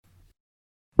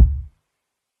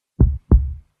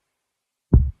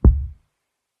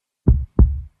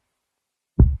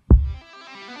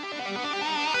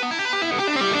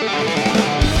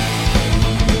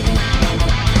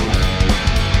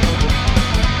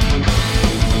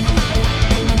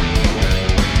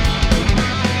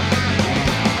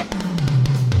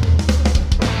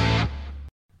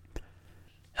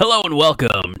Hello and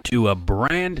welcome to a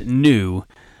brand new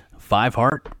Five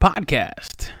Heart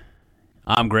podcast.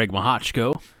 I'm Greg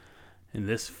Mahochko, and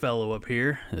this fellow up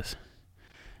here, this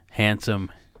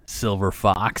handsome silver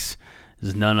fox,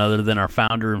 is none other than our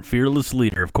founder and fearless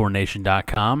leader of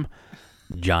CoreNation.com,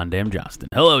 John Dam Johnston.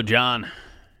 Hello, John.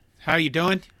 How you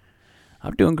doing?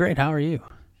 I'm doing great. How are you?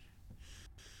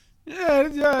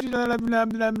 I'm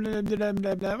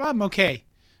okay.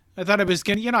 I thought I was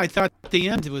I thought the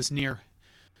end was near.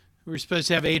 We were supposed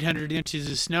to have 800 inches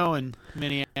of snow in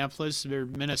Minneapolis or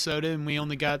Minnesota, and we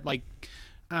only got like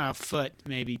a foot,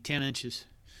 maybe 10 inches.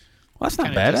 Well, that's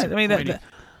not bad. I mean, that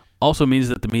also means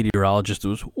that the meteorologist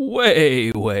was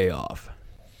way, way off.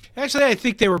 Actually, I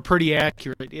think they were pretty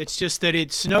accurate. It's just that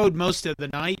it snowed most of the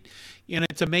night, and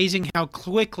it's amazing how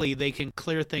quickly they can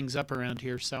clear things up around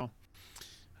here. So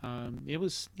it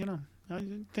was,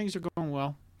 things are going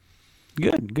well.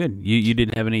 Good. You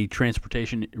didn't have any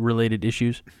transportation-related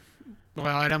issues? Well,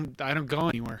 I don't go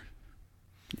anywhere.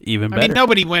 Even better. I mean,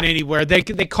 nobody went anywhere. They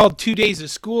called 2 days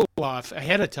of school off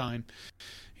ahead of time.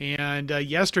 And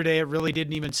yesterday it really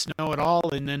didn't even snow at all.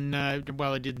 And then,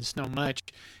 it didn't snow much.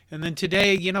 And then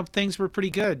today, things were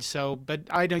pretty good. So, but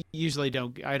I don't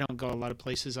go a lot of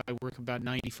places. I work about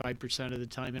 95% of the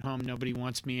time at home. Nobody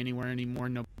wants me anywhere anymore.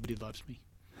 Nobody loves me.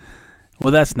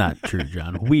 Well, that's not true,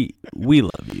 John. We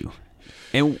love you.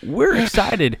 And we're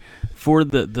excited for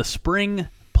the spring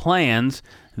plans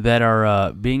that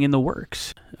are being in the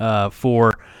works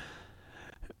for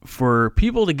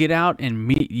people to get out and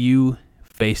meet you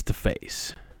face to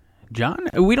face. John,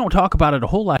 we don't talk about it a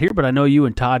whole lot here, but I know you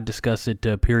and Todd discuss it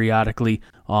periodically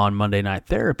on Monday Night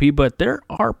Therapy, but there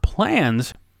are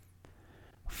plans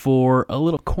for a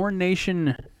little Corn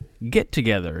Nation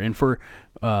get-together and for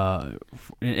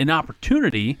an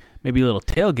opportunity, maybe a little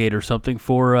tailgate or something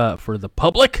for the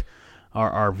public,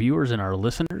 our viewers and our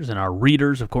listeners and our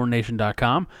readers of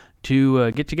CoreNation.com to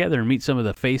get together and meet some of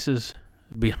the faces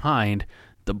behind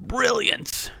the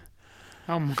brilliance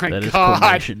that is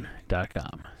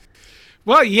CoreNation.com.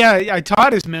 Well, yeah,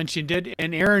 Todd has mentioned it,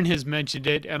 and Aaron has mentioned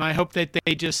it, and I hope that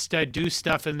they just do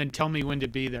stuff and then tell me when to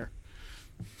be there.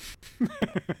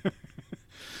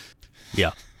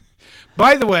 Yeah.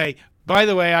 By the way,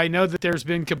 I know that there's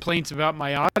been complaints about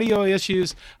my audio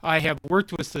issues. I have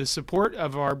worked with the support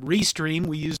of our Restream.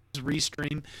 We use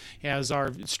Restream as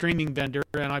our streaming vendor,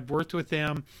 and I've worked with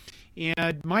them,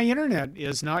 and my internet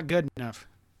is not good enough.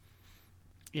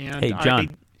 And hey,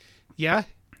 John. Yeah?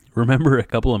 Remember a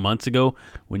couple of months ago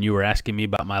when you were asking me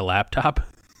about my laptop?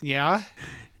 Yeah.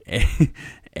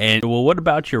 And well, what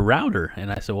about your router? And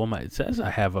I said, well, it says I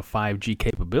have a 5G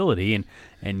capability,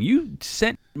 and you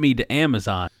sent me to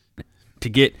Amazon to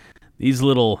get these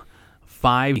little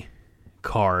 5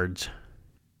 cards,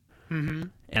 Mm-hmm.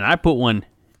 and I put one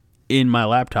in my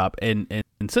laptop, and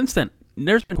since then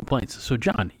there's been complaints. So,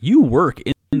 John, you work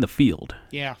in the field.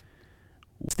 Yeah.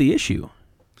 What's the issue?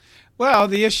 Well,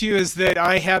 the issue is that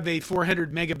I have a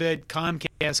 400 megabit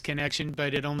Comcast connection,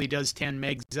 but it only does 10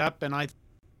 megs up, and I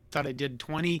thought it did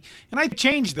 20. And I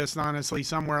changed this, honestly,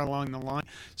 somewhere along the line.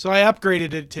 So I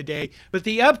upgraded it today. But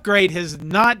the upgrade has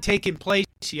not taken place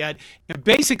yet. And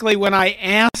basically, when I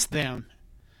asked them,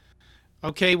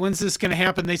 okay, when's this going to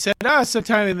happen? They said,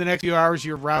 sometime in the next few hours,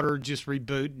 your router will just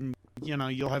reboot and,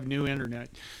 you'll have new internet.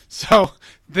 So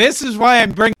this is why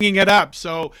I'm bringing it up.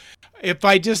 So if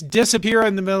I just disappear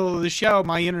in the middle of the show,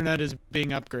 my internet is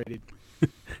being upgraded.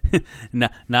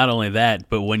 Not only that,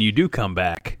 but when you do come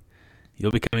back,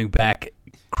 you'll be coming back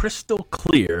crystal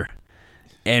clear,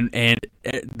 and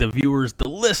the viewers, the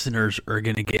listeners, are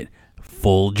going to get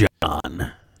full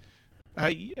John.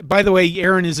 By the way,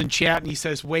 Aaron is in chat, and he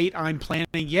says, wait, I'm planning.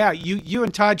 Yeah, you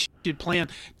and Todd should plan.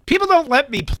 People don't let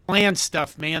me plan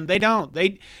stuff, man. They don't.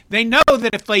 They know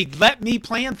that if they let me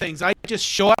plan things, I just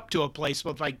show up to a place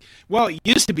with it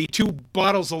used to be 2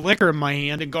 bottles of liquor in my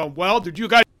hand and go, well, did you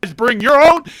guys bring your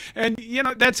own? And,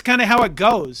 that's kind of how it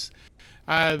goes.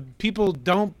 People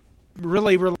don't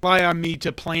really rely on me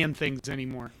to plan things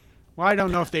anymore. Well, I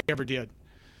don't know if they ever did.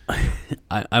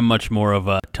 I'm much more of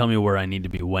a tell me where I need to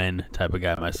be when type of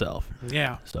guy myself.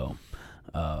 Yeah. So,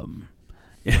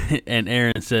 and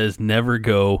Aaron says never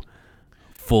go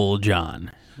full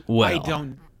John. Well, I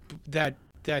don't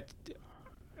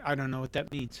know what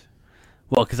that means.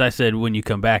 Well, because I said when you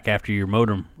come back after your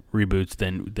modem reboots,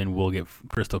 then we'll get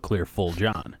crystal clear full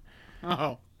John.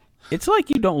 Oh. It's like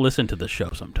you don't listen to the show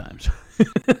sometimes.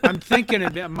 I'm thinking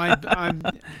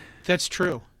about that's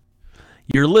true.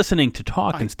 You're listening to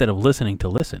talk instead of listening to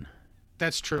listen.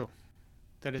 That's true.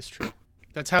 That is true.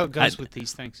 That's how it goes with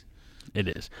these things. It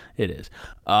is.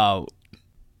 I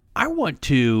want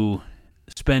to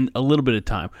spend a little bit of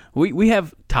time. We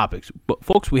have topics, but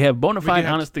folks, we have bona fide,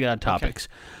 honest to God topics.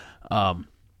 Okay.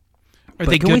 Are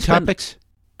they good topics?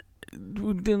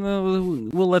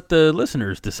 We'll let the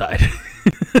listeners decide.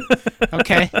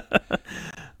 Okay.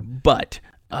 But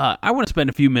I want to spend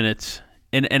a few minutes,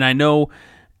 and I know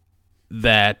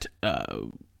that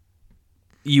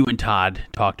you and Todd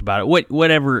talked about it.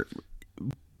 Whatever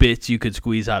bits you could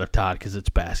squeeze out of Todd because it's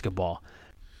basketball.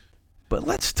 But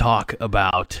let's talk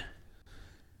about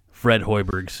Fred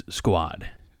Hoiberg's squad.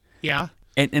 Yeah.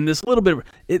 And this little bit,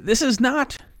 this is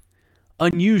not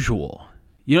unusual.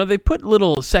 You know, they put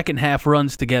little second half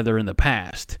runs together in the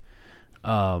past,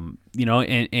 you know,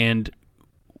 and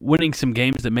winning some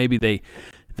games that maybe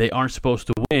they aren't supposed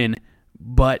to win.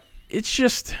 But it's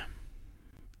just,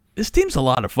 this team's a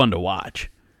lot of fun to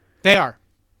watch. They are.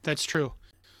 That's true.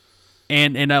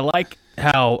 And I like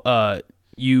how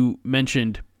you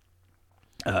mentioned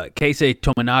Keisei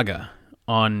Tominaga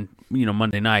on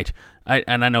Monday night.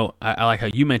 I know I like how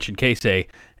you mentioned Keisei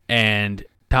and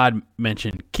Todd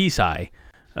mentioned Kisai.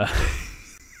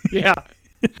 Yeah.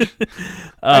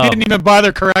 I didn't even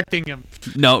bother correcting him.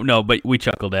 No, but we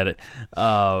chuckled at it.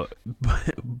 But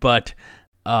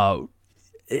I'm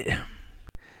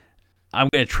going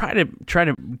to try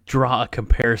to draw a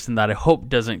comparison that I hope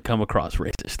doesn't come across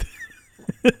racist.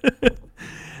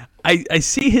 I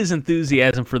see his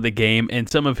enthusiasm for the game and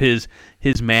some of his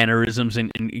mannerisms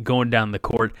and going down the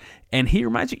court, and he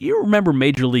reminds you remember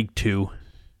Major League 2?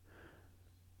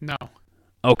 No.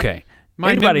 Okay.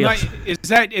 Anybody else? Is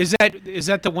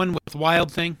that the one with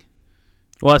Wild Thing?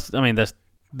 Well,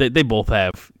 they both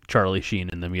have Charlie Sheen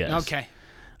in them, yes. Okay.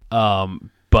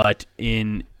 But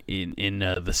in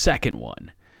the second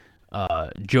one,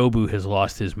 Jobu has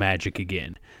lost his magic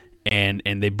again. And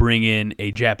they bring in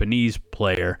a Japanese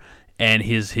player, and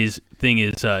his thing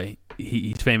is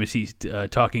he's famous. He's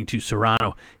talking to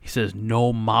Serrano. He says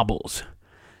no marbles,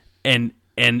 and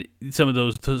some of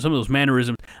those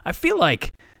mannerisms. I feel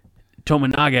like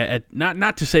Tominaga,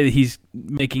 not to say that he's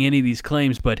making any of these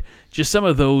claims, but just some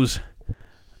of those.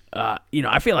 I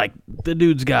feel like the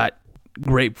dude's got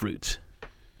grapefruits.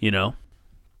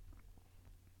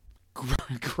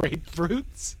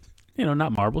 Grapefruits.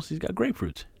 Not marbles. He's got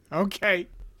grapefruits. Okay.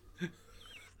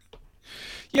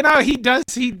 He does.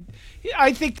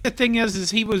 I think the thing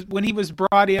is when he was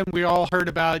brought in, we all heard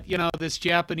about, this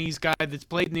Japanese guy that's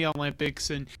played in the Olympics,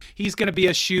 and he's going to be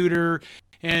a shooter,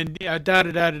 and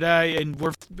and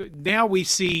now we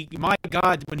see, my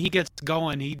God, when he gets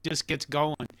going, he just gets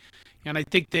going. And I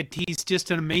think that he's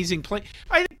just an amazing player.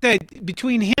 I think that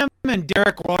between him and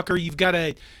Derek Walker, you've got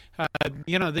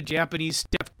the Japanese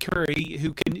Steph Curry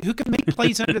who can make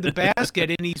plays under the basket,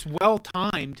 and he's well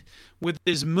timed with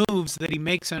his moves that he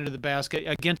makes under the basket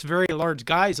against very large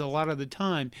guys a lot of the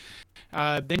time.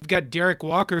 Then you've got Derek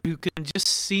Walker who can just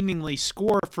seemingly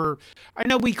score for. I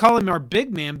know we call him our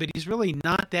big man, but he's really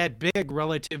not that big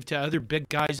relative to other big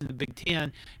guys in the Big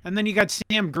Ten. And then you got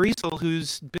Sam Griesel,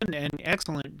 who's been an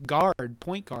excellent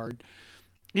point guard.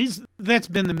 That's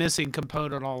been the missing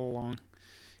component all along,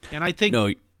 and I think.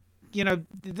 No.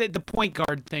 The point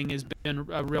guard thing has been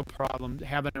a real problem,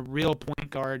 having a real point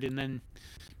guard and then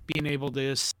being able to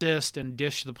assist and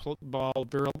dish the ball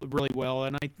really well.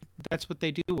 And that's what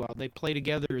they do well. They play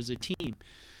together as a team.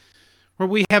 Where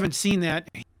we haven't seen that,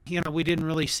 we didn't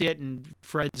really see it in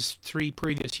Fred's 3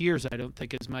 previous years, I don't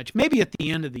think, as much. Maybe at the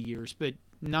end of the years, but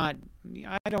not,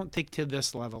 I don't think to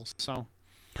this level. So,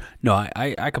 no,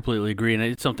 I completely agree. And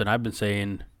it's something I've been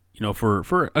saying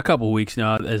for a couple of weeks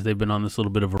now as they've been on this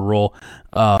little bit of a roll.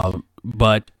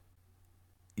 But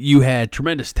you had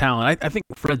tremendous talent. I think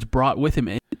Fred's brought with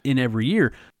him in every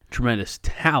year tremendous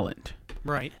talent.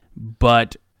 Right.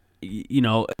 But,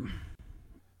 I'm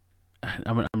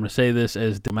going to say this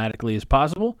as dramatically as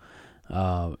possible.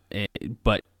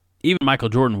 But even Michael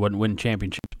Jordan wouldn't win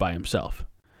championships by himself.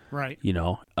 Right.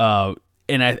 And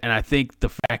I think the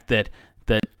fact that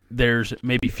there's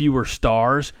maybe fewer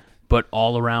stars but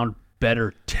all around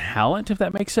better talent, if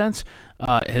that makes sense,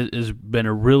 has been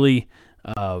a really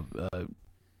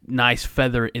nice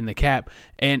feather in the cap.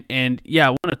 And yeah,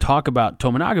 I want to talk about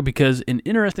Tominaga because an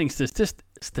interesting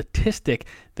statistic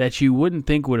that you wouldn't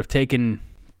think would have taken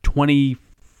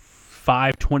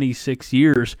 25, 26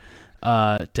 years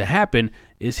to happen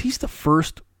is he's the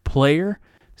first player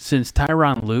since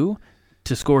Tyronn Lue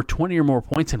to score 20 or more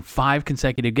points in 5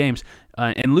 consecutive games.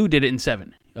 And Lue did it in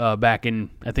 7. Back in,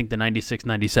 I think, the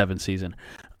 96-97 season.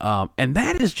 And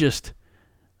that is just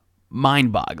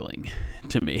mind-boggling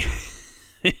to me.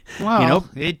 Wow.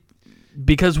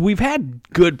 Because we've had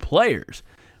good players,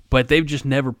 but they've just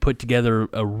never put together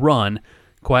a run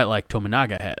quite like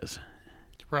Tominaga has.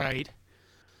 Right.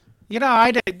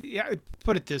 Yeah,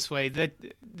 put it this way, that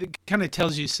kind of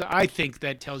tells you. I think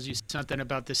that tells you something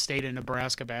about the state of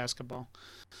Nebraska basketball,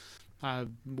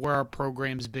 where our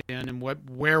program's been and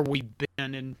where we've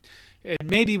been, and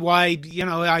maybe why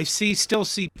I still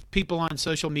see people on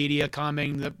social media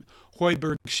commenting that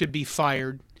Hoiberg should be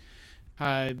fired.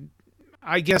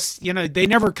 I guess, they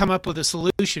never come up with a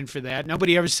solution for that.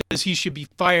 Nobody ever says he should be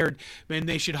fired and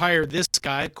they should hire this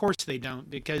guy. Of course they don't,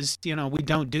 because, we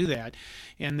don't do that.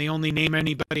 And the only name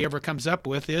anybody ever comes up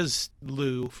with is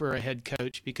Lou for a head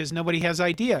coach, because nobody has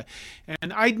idea.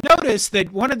 And I noticed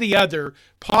that one of the other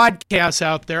podcasts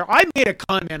out there, I made a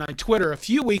comment on Twitter a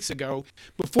few weeks ago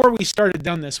before we started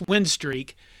down this win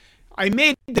streak. I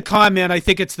made the comment, I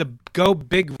think it's the Go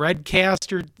Big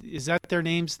Redcast, or is that their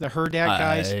names, the Herdat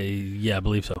guys? Yeah, I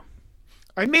believe so.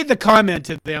 I made the comment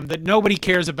to them that nobody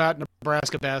cares about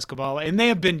Nebraska basketball, and they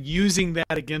have been using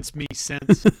that against me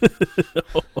since.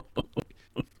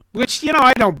 Which,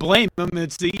 I don't blame them.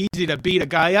 It's easy to beat a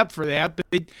guy up for that.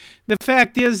 But the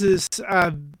fact is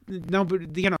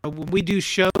nobody, when we do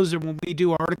shows or when we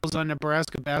do articles on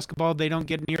Nebraska basketball, they don't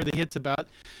get near the hits about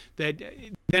that.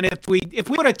 Then if we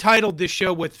would have titled this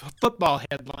show with football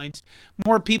headlines,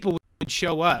 more people would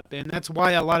show up. And that's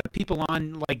why a lot of people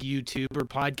on like YouTube or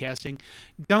podcasting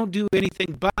don't do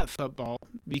anything but football,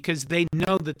 because they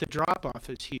know that the drop-off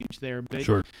is huge there. But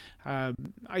Sure.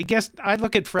 I guess I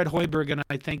look at Fred Hoiberg and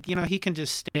I think, he can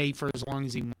just stay for as long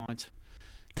as he wants.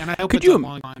 And I hope it's a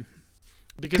long time.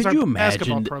 Because our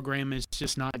basketball program is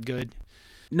just not good.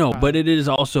 No, but it is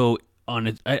also on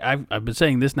its. I've been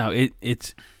saying this now.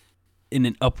 It's in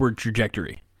an upward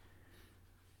trajectory.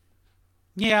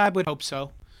 Yeah, I would hope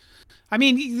so. I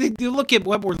mean, you look at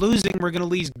what we're losing. We're going to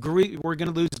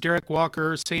lose Derek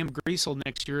Walker, Sam Griesel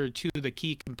next year, are two of the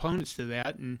key components to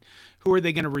that. And who are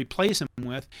they going to replace him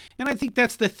with? And I think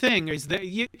that's the thing, is that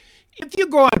if you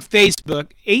go on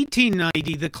Facebook,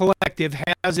 1890 The Collective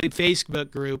has a Facebook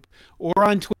group, or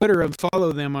on Twitter and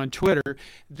follow them on Twitter.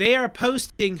 They are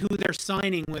posting who they're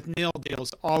signing with nil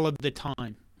deals all of the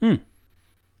time.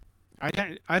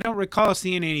 I don't recall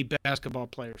seeing any basketball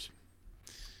players.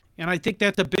 And I think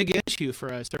that's a big issue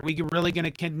for us. Are we really going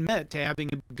to commit to having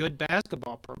a good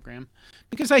basketball program?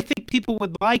 Because I think people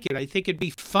would like it. I think it'd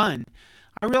be fun.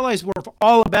 I realize we're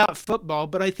all about football,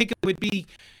 but I think it would be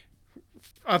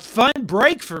a fun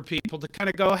break for people to kind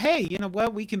of go, hey, you know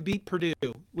what? We can beat Purdue.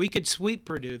 We could sweep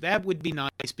Purdue. That would be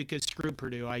nice, because screw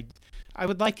Purdue. I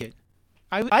would like it.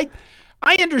 I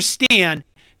understand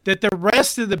that the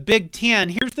rest of the Big Ten,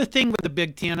 here's the thing with the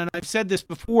Big Ten, and I've said this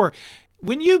before,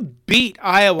 when you beat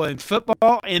Iowa in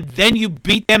football and then you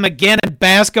beat them again in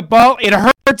basketball, it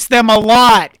hurts them a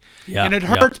lot. Yeah, and it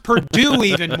hurts Purdue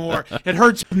even more. It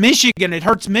hurts Michigan. It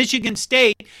hurts Michigan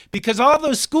State, because all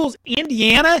those schools,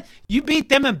 Indiana, you beat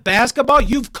them in basketball,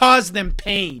 you've caused them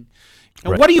pain.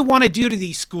 And what do you want to do to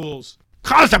these schools?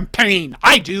 Cause them pain.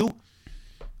 I do.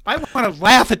 I want to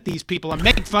laugh at these people and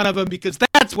make fun of them, because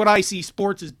that's what I see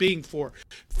sports as being for.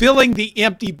 Filling the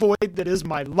empty void that is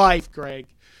my life, Greg.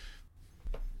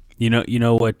 You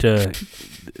know what?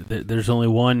 There's only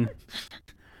one.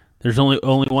 There's only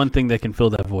one thing that can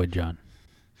fill that void, John.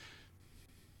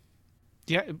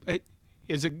 Yeah,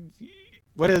 is it?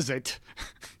 What is it?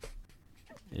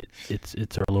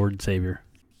 It's our Lord and Savior.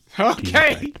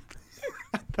 Okay.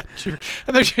 I thought you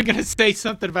were going to say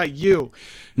something about you.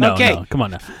 No, okay. No, come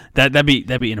on now. That'd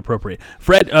be inappropriate.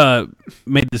 Fred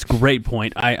made this great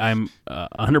point. I'm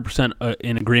 100%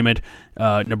 in agreement.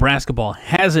 Nebraska ball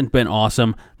hasn't been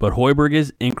awesome, but Hoiberg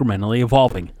is incrementally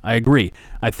evolving. I agree.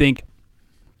 I think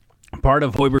part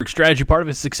of Hoiberg's strategy, part of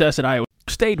his success at Iowa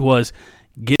State, was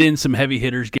get in some heavy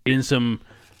hitters, get in some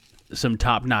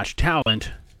top-notch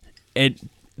talent, and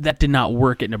that did not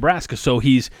work at Nebraska. So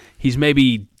he's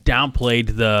maybe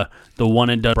downplayed the one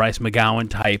and done Bryce McGowan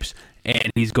types,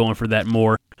 and he's going for that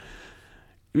more.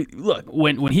 Look,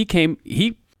 when he came,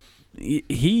 he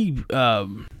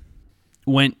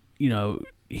went,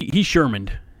 he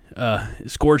Shermaned,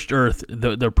 scorched earth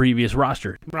the previous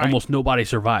roster. Right. Almost nobody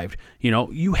survived.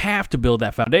 You have to build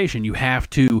that foundation. You have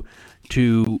to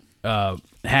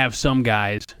have some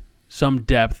guys, some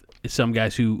depth, some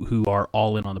guys who are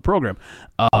all in on the program.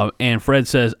 And Fred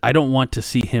says, I don't want to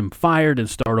see him fired and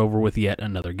start over with yet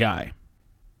another guy.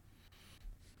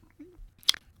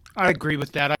 I agree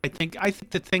with that. I think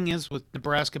the thing is with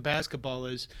Nebraska basketball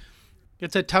is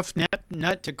it's a tough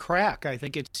nut to crack. I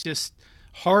think it's just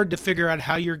hard to figure out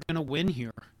how you're going to win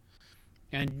here.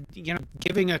 And,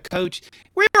 giving a coach,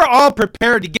 we were all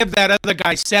prepared to give that other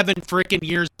guy 7 freaking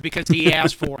years because he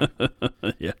asked for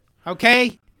it. Yeah.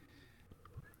 Okay?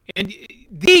 And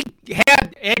he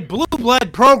had a blue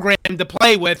blood program to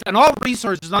play with and all the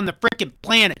resources on the freaking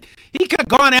planet. He could have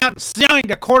gone out and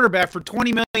signed a quarterback for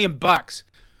 $20 million.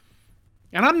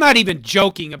 And I'm not even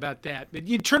joking about that. But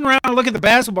you turn around and look at the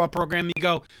basketball program and you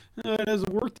go, it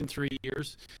hasn't worked in 3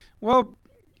 years. Well,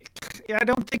 I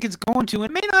don't think it's going to.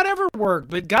 It may not ever work,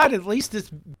 but God, at least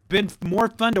it's been more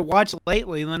fun to watch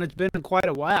lately than it's been in quite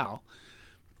a while.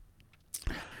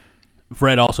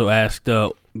 Fred also asked,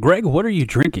 Greg, what are you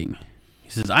drinking? He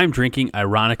says, I'm drinking,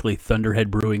 ironically,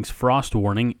 Thunderhead Brewing's Frost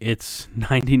Warning. It's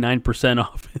 99%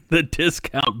 off the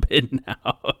discount bin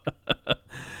now.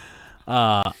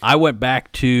 I went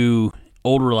back to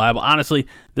Old Reliable. Honestly,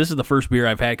 this is the first beer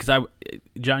I've had because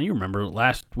John, you remember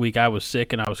last week I was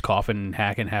sick and I was coughing and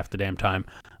hacking half the damn time.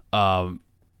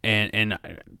 And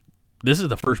this is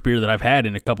the first beer that I've had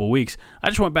in a couple weeks. I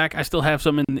just went back. I still have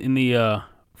some in the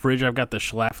fridge. I've got the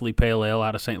Schlafly Pale Ale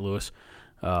out of St. Louis.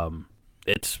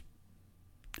 It's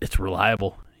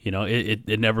reliable. You know,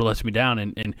 it never lets me down,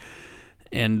 and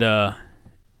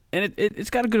it's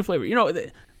got a good flavor. You know,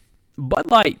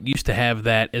 Bud Light used to have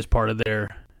that as part of their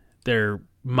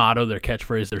motto, their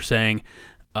catchphrase, their saying.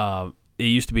 It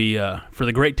used to be, for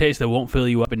the great taste that won't fill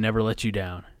you up and never let you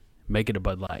down, make it a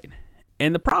Bud Light.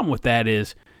 And the problem with that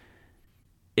is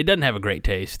it doesn't have a great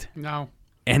taste. No.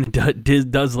 And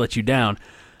it does let you down.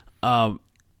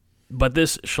 But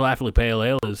this Schlafly Pale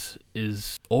Ale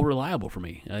is Old Reliable for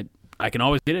me. I can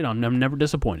always get it. I'm never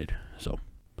disappointed. So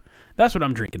that's what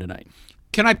I'm drinking tonight.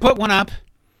 Can I put one up?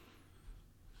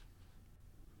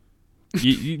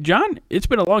 John, it's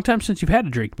been a long time since you've had a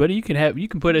drink, buddy. You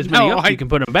can put as many up. You can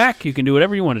put them back. You can do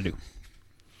whatever you want to do.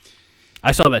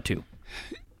 I saw that too.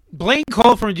 Blaine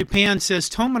Cole from Japan says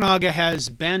Tominaga has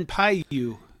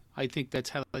Banpayu. I think that's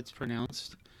how it's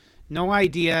pronounced. No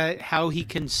idea how he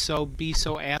can be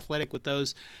so athletic with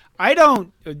those. I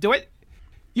don't do it.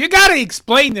 You got to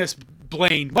explain this,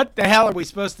 Blaine. What the hell are we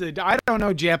supposed to do? I don't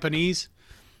know Japanese.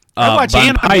 I watch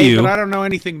anime, but I don't know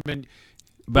anything.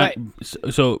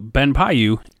 So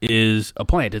Banpayu is a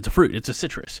plant. It's a fruit. It's a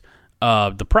citrus.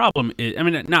 The problem is, I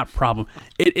mean, not problem.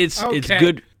 It's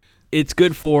good. It's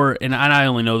good for, and I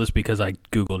only know this because I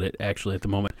Googled it actually at the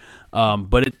moment.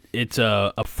 But it's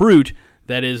a fruit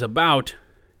that is about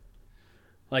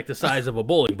like the size of a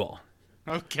bowling ball.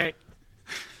 Okay.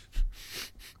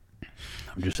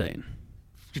 I'm just saying.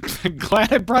 I'm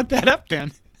glad I brought that up,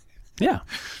 then. Yeah.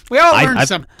 We all learned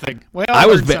something.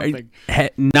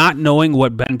 Not knowing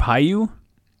what Banpayu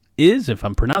is, if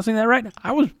I'm pronouncing that right,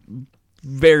 I was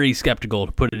very skeptical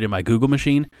to put it in my Google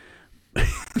machine.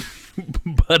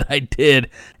 But I did,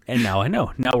 and now I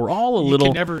know. Now we're all a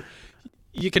little...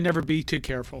 You can never be too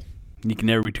careful. You can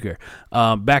never be too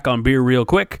careful. Back on beer real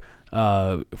quick.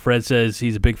 Fred says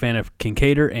he's a big fan of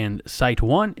Kincaidor and Site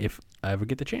 1 if I ever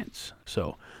get the chance.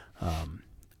 So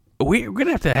we're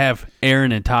going to have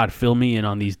Aaron and Todd fill me in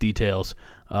on these details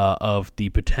of the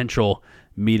potential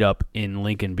meetup in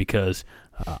Lincoln because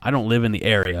I don't live in the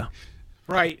area.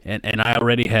 Right. And I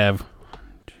already have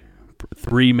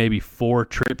 3, maybe 4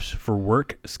 trips for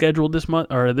work scheduled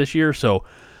this year, so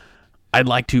I'd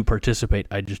like to participate.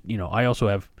 I also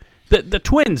have the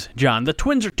twins, John. The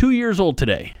twins are 2 years old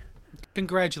today.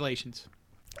 Congratulations.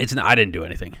 I didn't do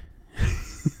anything.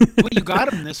 Well, you got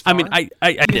them this far. I mean, I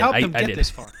did. Helped them I get did. this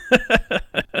far.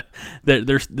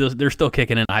 They're still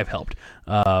kicking, and I've helped,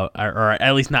 or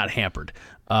at least not hampered.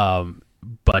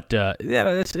 But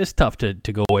it's tough to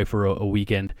go away for a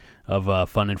weekend of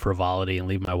fun and frivolity and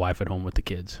leave my wife at home with the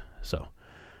kids. So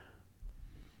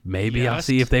maybe I'll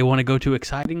see if they want to go to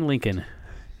exciting Lincoln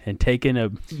and take in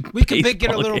a. We could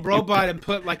get a little robot and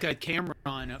put like a camera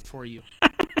on it for you.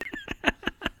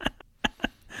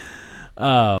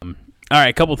 All right,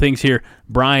 a couple things here.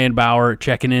 Brian Bauer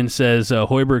checking in says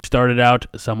Hoiberg started out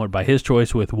somewhat by his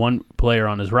choice with one player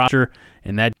on his roster,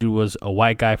 and that dude was a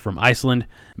white guy from Iceland.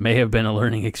 May have been a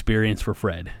learning experience for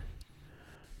Fred.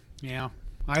 Yeah,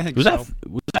 I think was so.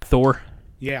 Was that Thor?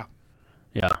 Yeah.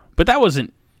 Yeah, but that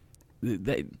wasn't.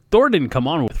 Thor didn't come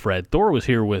on with Fred. Thor was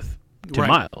here with Tim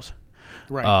Miles.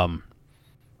 Right.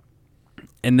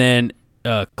 And then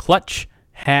Clutch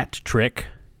Hat Trick.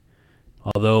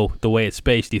 Although the way it's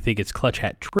spaced, you think it's Clutch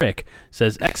Hat Trick.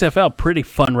 Says XFL pretty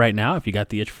fun right now if you got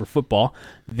the itch for football.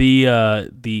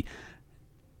 The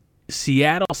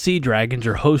Seattle Sea Dragons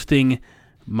are hosting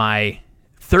my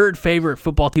third favorite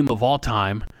football team of all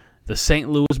time, the St.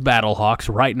 Louis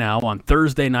Battlehawks, right now on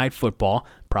Thursday Night Football.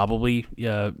 Probably,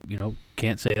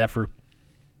 can't say that for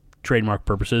trademark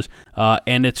purposes.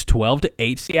 And it's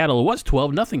 12-8 Seattle. It was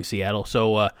 12-0 Seattle.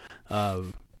 So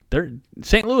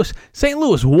St.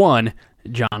 Louis won.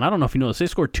 John, I don't know if you know this. They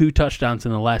scored 2 touchdowns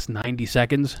in the last 90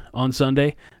 seconds on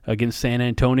Sunday against San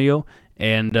Antonio,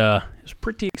 and it was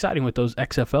pretty exciting with those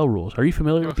XFL rules. Are you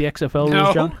familiar with the XFL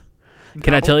rules, John?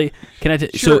 Can I tell you?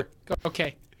 Sure. So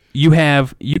Okay.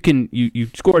 you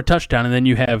score a touchdown, and then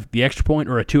you have the extra point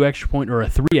or a 2 extra point or a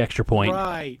 3 extra point,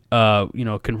 Right.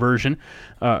 Conversion,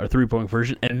 or 3-point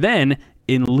conversion, and then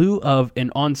in lieu of an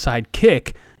onside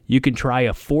kick, you can try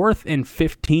a 4th and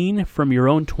 15 from your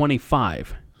own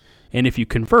 25. And if you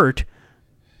convert,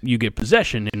 you get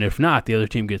possession, and if not, the other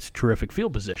team gets terrific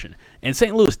field position. And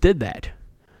St. Louis did that.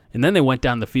 And then they went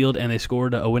down the field, and they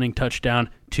scored a winning touchdown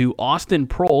to Austin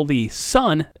Proehl, the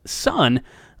son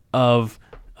of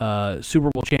Super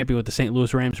Bowl champion with the St.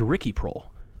 Louis Rams, Ricky Proehl.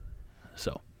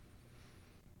 So,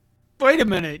 Wait a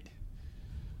minute.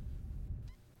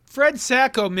 Fred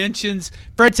Sacco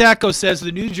says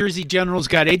the New Jersey Generals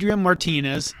got Adrian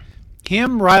Martinez,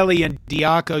 him, Riley, and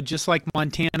Diaco, just like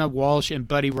Montana, Walsh, and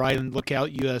Buddy Ryland. Look out,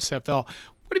 USFL.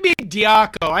 What do you mean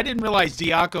Diaco? I didn't realize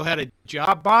Diaco had a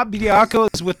job. Bob Diaco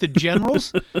is with the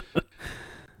Generals?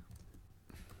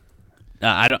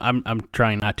 I'm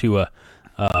trying not to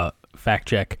fact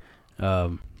check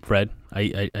Fred.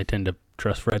 I tend to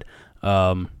trust Fred.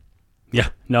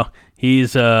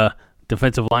 He's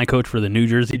defensive line coach for the New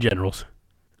Jersey Generals.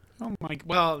 Oh my!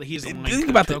 Well, he's a line Think coach.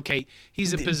 about Okay,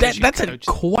 he's a position that's coach.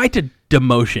 Quite a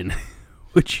demotion,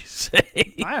 would you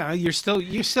say? I don't know.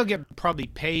 You still get probably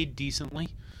paid decently.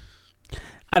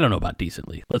 I don't know about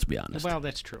decently. Let's be honest. Well,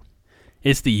 that's true.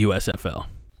 It's the USFL.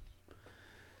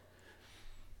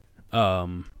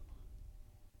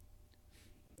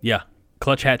 Yeah.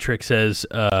 Clutch Hat Trick says,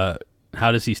 how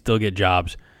does he still get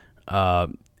jobs?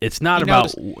 It's not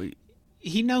about...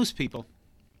 He knows people.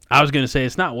 I was going to say,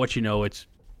 it's not what you know, it's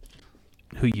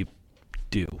who you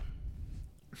do.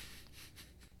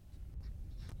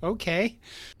 Okay.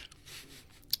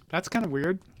 That's kind of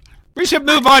weird. We should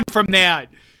move on from that.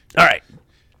 All right.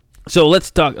 So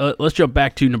let's talk. Let's jump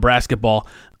back to Nebraska ball.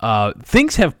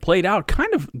 Things have played out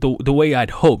kind of the way I'd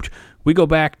hoped. We go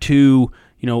back to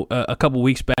a couple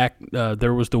weeks back.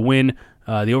 There was the win,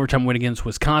 the overtime win against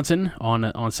Wisconsin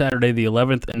on Saturday the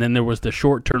 11th, and then there was the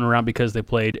short turnaround because they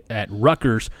played at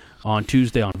Rutgers on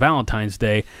Tuesday on Valentine's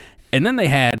Day, and then they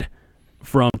had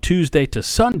from Tuesday to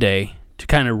Sunday to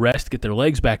kind of rest, get their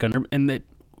legs back under, and it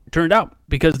turned out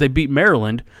because they beat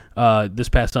Maryland this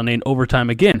past Sunday in overtime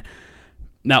again.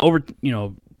 Now,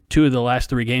 2 of the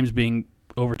last 3 games being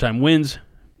overtime wins,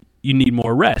 you need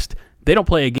more rest. They don't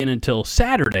play again until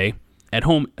Saturday at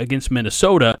home against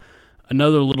Minnesota.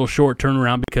 Another little short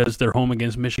turnaround because they're home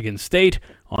against Michigan State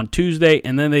on Tuesday,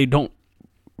 and then they don't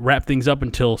wrap things up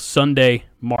until Sunday,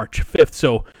 March 5th.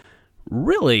 So,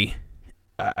 really,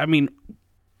 I mean,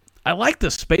 I like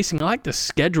the spacing. I like the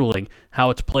scheduling,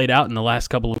 how it's played out in the last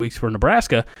couple of weeks for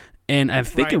Nebraska, and I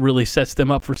think it really sets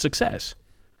them up for success.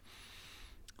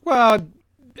 Well,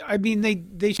 I mean,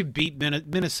 they should beat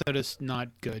Minnesota's not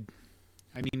good.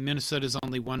 I mean, Minnesota's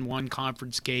only won 1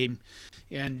 conference game,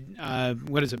 and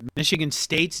what is it? Michigan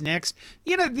State's next.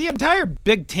 The entire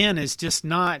Big Ten is just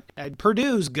not.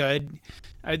 Purdue's good.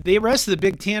 The rest of the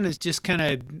Big Ten is just kind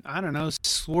of, I don't know,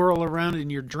 swirl around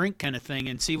in your drink kind of thing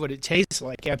and see what it tastes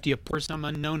like after you pour some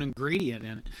unknown ingredient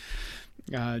in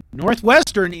it.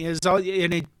 Northwestern is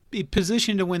in a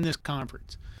position to win this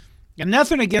conference. And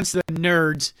nothing against the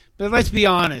nerds, but let's be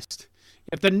honest.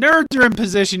 If the nerds are in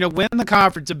position to win the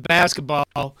conference of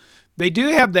basketball, they do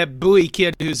have that Bowie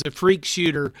kid who's a freak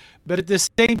shooter, but at the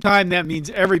same time, that means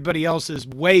everybody else is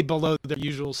way below their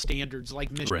usual standards,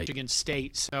 like Michigan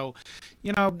State. So,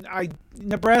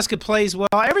 Nebraska plays well.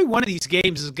 Every one of these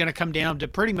games is going to come down to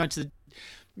pretty much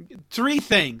 3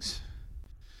 things.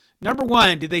 Number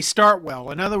 1, do they start well?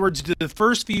 In other words, do the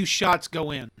first few shots go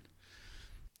in?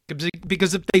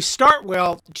 Because if they start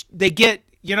well, they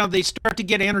start to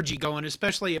get energy going,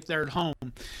 especially if they're at home.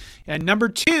 And number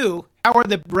 2, how are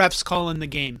the refs calling the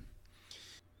game?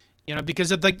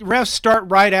 Because if the refs start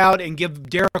right out and give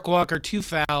Derek Walker 2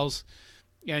 fouls,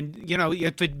 and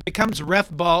if it becomes ref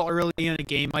ball early in a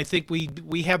game, I think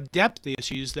we have depth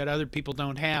issues that other people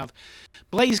don't have.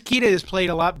 Blaise Keita has played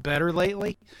a lot better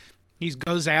lately. He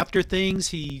goes after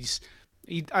things.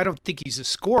 I don't think he's a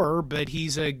scorer, but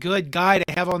he's a good guy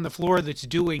to have on the floor that's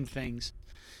doing things.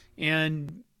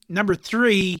 And number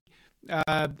 3,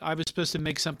 I was supposed to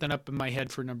make something up in my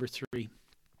head for number 3.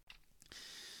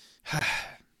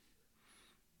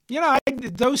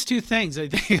 Those 2 things I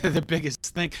think are the biggest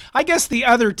thing. I guess the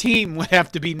other team would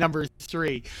have to be number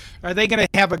 3. Are they going to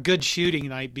have a good shooting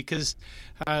night? Because,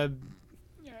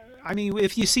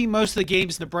 if you see most of the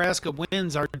games Nebraska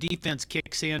wins, our defense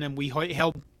kicks in and we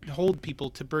hold people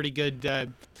to pretty good,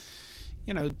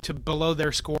 to below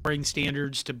their scoring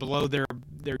standards, to below their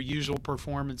usual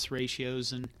performance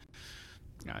ratios, and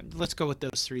let's go with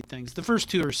those three things. The first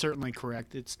two are certainly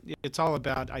correct. It's all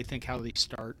about, I think, how they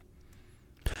start.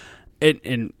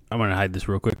 And I'm going to hide this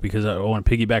real quick because I want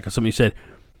to piggyback on something you said.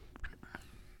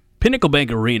 Pinnacle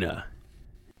Bank Arena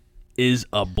is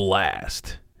a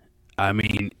blast. I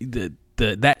mean,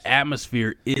 that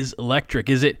atmosphere is electric.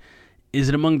 Is it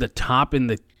among the top in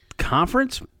the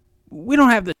conference? We don't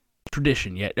have the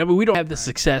tradition yet. I mean, we don't have the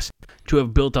success to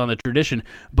have built on the tradition,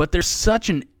 but there's such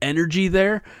an energy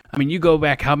there. I mean, you go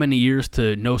back how many years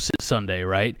to No Sit Sunday,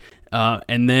 right?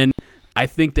 And then I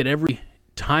think that every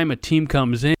time a team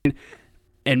comes in,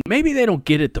 and maybe they don't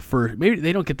get it maybe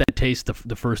they don't get that taste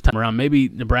the first time around. Maybe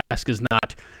Nebraska's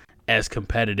not as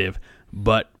competitive,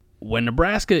 but when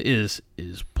Nebraska is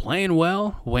playing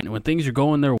well, when things are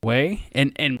going their way,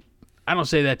 and I don't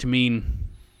say that to mean,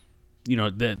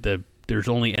 that there's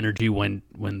only energy when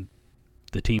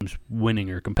the team's winning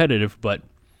or competitive, but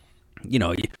you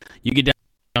get down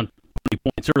 20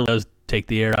 points early, does take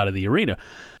the air out of the arena.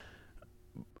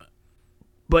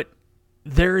 But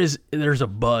there's a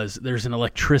buzz, there's an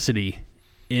electricity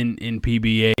in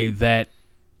PBA that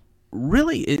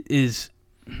really is,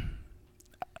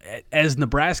 as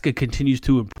Nebraska continues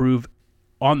to improve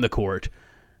on the court,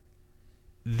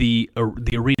 the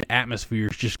arena atmosphere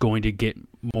is just going to get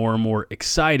more and more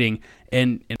exciting,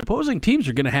 and opposing teams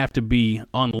are going to have to be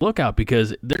on the lookout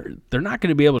because they're not going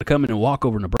to be able to come in and walk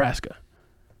over Nebraska.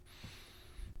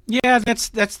 Yeah, that's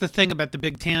the thing about the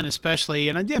Big Ten, especially,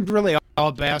 and really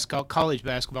all basketball, college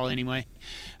basketball anyway,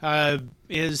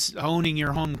 is owning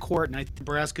your home court, and I think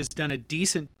Nebraska's done a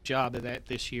decent job of that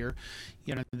this year.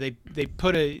 They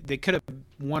could have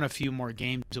won a few more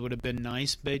games. It would have been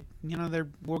nice, but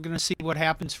we're going to see what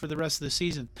happens for the rest of the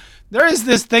season. There is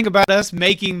this thing about us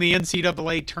making the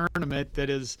NCAA tournament that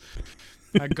is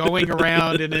going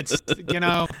around, and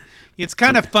it's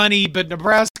kind of funny, but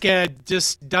Nebraska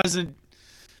just doesn't.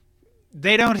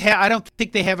 They don't have. I don't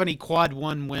think they have any quad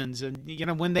one wins, and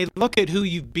when they look at who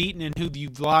you've beaten and who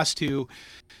you've lost to,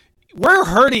 we're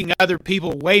hurting other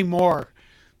people way more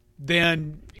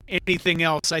than anything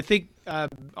else. I think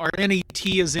our NET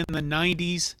is in the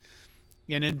 90s,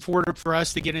 and in order for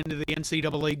us to get into the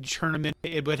NCAA tournament,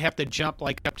 it would have to jump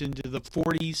up into the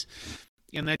 40s,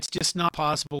 and that's just not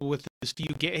possible with this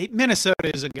few games. Minnesota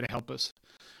isn't going to help us,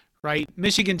 right?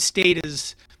 Michigan State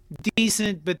is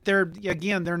decent, but they're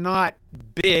not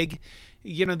big.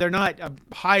 They're not a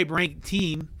high-ranked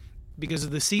team because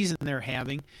of the season they're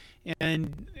having.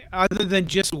 And other than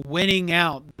just winning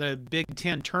out the Big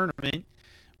Ten tournament,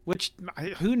 which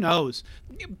who knows?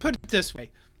 Put it this way,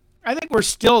 I think we're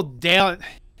still down.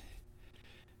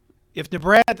 If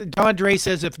Don Dre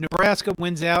says if Nebraska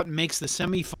wins out and makes the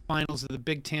semifinals of the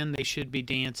Big Ten, they should be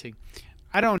dancing.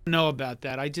 I don't know about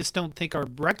that. I just don't think our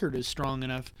record is strong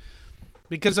enough.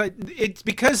 Because it's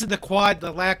because of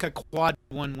the lack of quad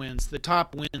one wins, the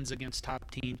top wins against top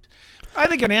teams. I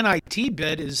think an NIT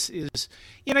bid is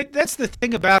that's the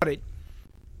thing about it.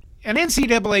 An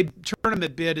NCAA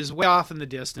tournament bid is way off in the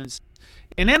distance.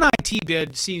 An NIT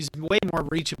bid seems way more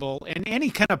reachable, and any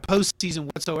kind of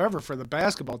postseason whatsoever for the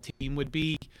basketball team would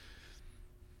be,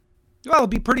 it'd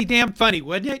be pretty damn funny,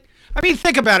 wouldn't it? I mean,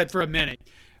 think about it for a minute.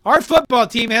 Our football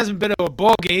team hasn't been to a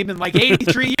bowl game in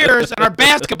 83 years, and our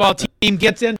basketball team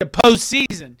gets into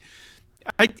postseason.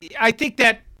 I think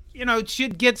that it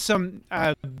should get some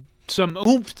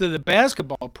oomph to the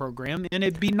basketball program, and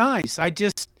it'd be nice. I'd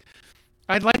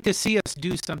like to see us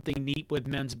do something neat with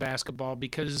men's basketball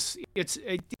because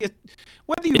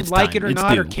whether you like it or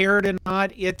not or care it or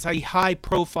not, it's a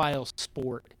high-profile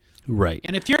sport. Right.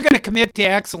 And if you're going to commit to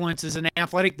excellence as an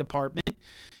athletic department,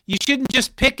 you shouldn't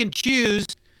just pick and choose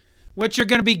what you're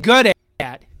going to be good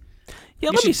at. Yeah,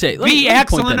 let me be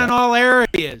excellent in all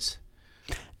areas.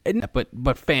 But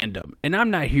fandom, and I'm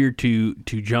not here to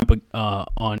jump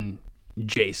on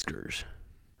J-Skers,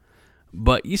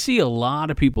 but you see a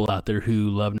lot of people out there who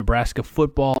love Nebraska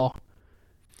football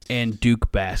and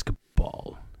Duke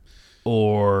basketball,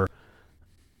 or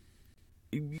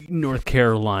North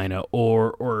Carolina,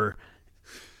 or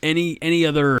any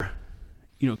other,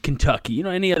 Kentucky,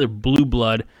 any other blue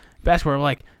blood basketball. I'm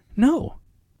like, no,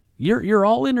 you're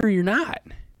all in or you're not.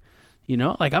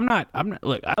 I'm not.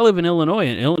 Look, I live in Illinois,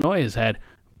 and Illinois has had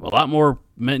a lot more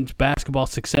men's basketball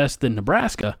success than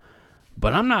Nebraska,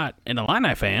 but I'm not an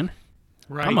Illini fan.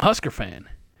 Right. I'm a Husker fan.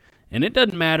 And it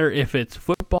doesn't matter if it's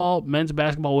football, men's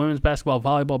basketball, women's basketball,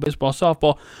 volleyball, baseball,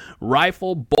 softball,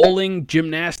 rifle, bowling,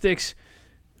 gymnastics,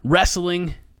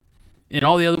 wrestling, and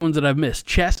all the other ones that I've missed.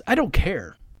 Chess, I don't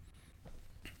care.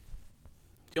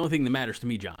 The only thing that matters to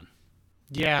me, John.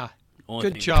 Yeah.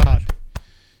 Good job.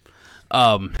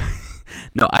 No,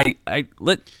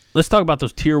 let's talk about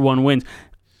those Tier 1 wins.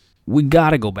 We got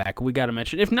to go back. We got to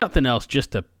mention, if nothing else,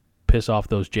 just to piss off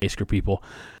those Jaysker people.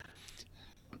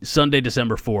 Sunday,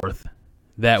 December 4th,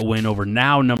 that win over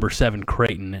now number 7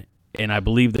 Creighton, and I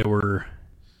believe they were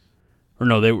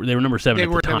number 7 at the time. They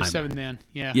were number 7 then.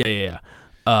 Yeah. Yeah.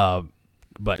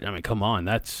 But I mean, come on,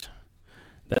 that's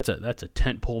a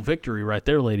tentpole victory right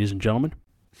there, ladies and gentlemen.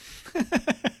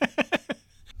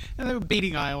 And they were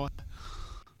beating Iowa.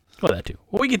 Well, that too.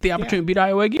 Well, we get the opportunity to beat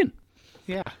Iowa again.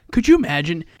 Yeah. Could you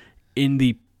imagine in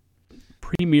the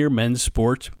premier men's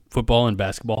sports, football and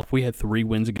basketball, if we had 3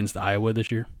 wins against Iowa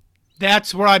this year?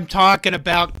 That's where I'm talking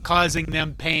about causing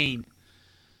them pain.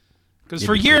 Because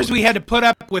for years we had to put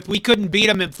up with we couldn't beat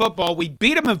them in football. We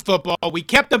beat them in football. We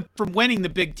kept them from winning the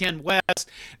Big Ten West.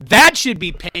 That should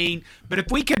be pain. But if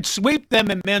we could sweep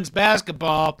them in men's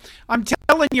basketball, I'm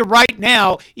telling you right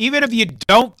now, even if you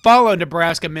don't follow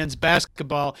Nebraska men's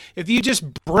basketball, if you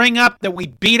just bring up that we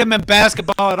beat them in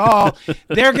basketball at all,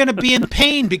 they're going to be in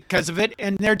pain because of it,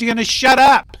 and they're going to shut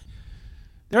up.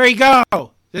 There you go.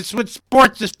 That's what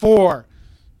sports is for.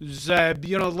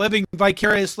 Living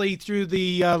vicariously through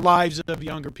the lives of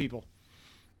younger people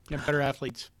and better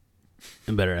athletes.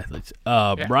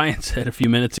 Brian said a few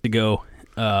minutes ago,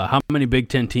 how many Big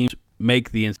Ten teams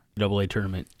make the NCAA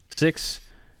tournament? 6?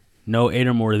 No, 8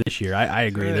 or more this year. I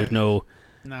agree. There's no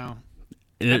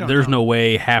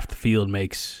way half the field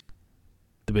makes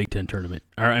the Big Ten tournament.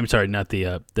 Or I'm sorry, not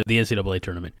the NCAA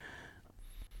tournament.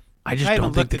 I just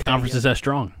don't think the conference is that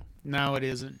strong. No, it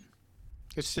isn't.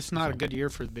 It's just not a good year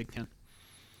for the Big Ten.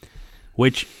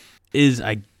 Which is,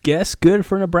 I guess, good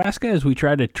for Nebraska as we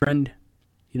try to trend,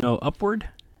 upward.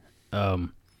 But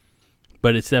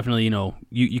it's definitely,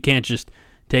 you can't just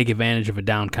take advantage of a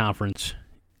down conference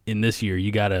in this year.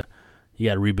 You gotta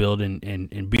rebuild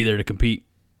and be there to compete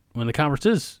when the conference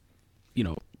is,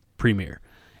 premier.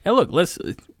 And look,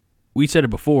 we said it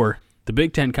before, the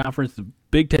Big Ten conference, the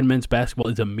Big Ten men's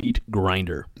basketball is a meat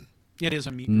grinder. It is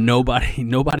a meat.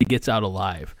 Nobody gets out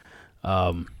alive.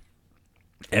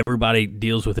 Everybody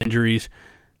deals with injuries,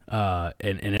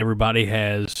 and everybody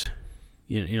has,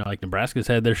 like Nebraska's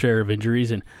had their share of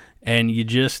injuries, and you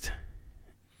just,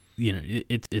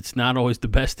 it's not always the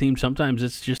best team. Sometimes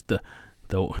it's just the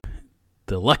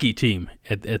lucky team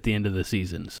at the end of the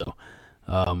season. So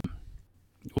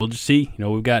we'll just see.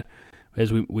 We've got,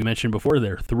 as we mentioned before,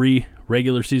 there are 3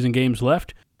 regular season games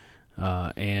left,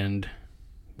 and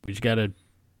we just got to,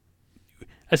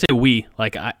 I say we,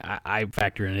 like I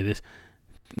factor into this.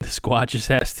 The squad just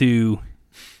has to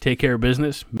take care of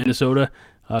business. Minnesota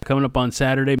coming up on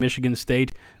Saturday, Michigan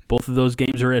State. Both of those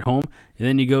games are at home. And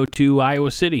then you go to Iowa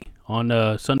City on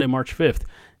Sunday, March 5th.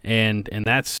 And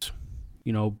that's,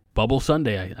 Bubble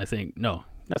Sunday, I think. No,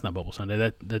 that's not Bubble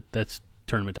Sunday. That's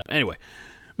tournament time. Anyway,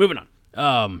 moving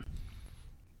on.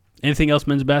 Anything else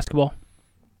men's basketball?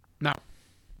 No.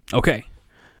 Okay.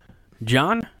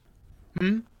 John,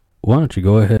 why don't you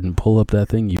go ahead and pull up that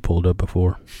thing you pulled up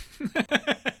before?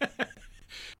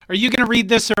 Are you going to read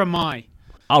this or am I?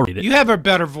 I'll read it. You have a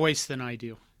better voice than I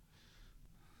do.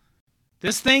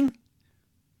 This thing?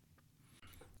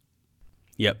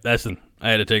 Yep, that's the.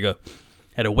 I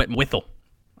had a wet whistle.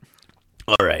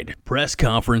 All right. Press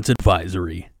conference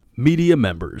advisory. Media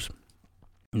members.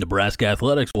 Nebraska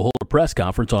Athletics will hold a press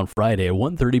conference on Friday at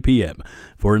 1:30 p.m.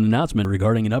 for an announcement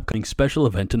regarding an upcoming special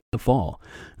event in the fall.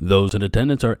 Those in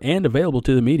attendance and available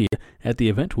to the media at the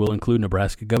event will include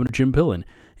Nebraska Governor Jim Pillen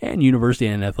and university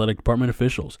and athletic department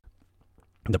officials.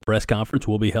 The press conference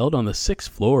will be held on the 6th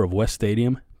floor of West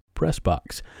Stadium Press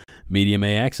Box. Media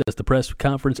may access the press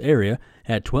conference area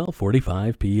at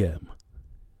 12:45 p.m.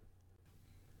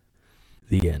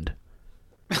 The end.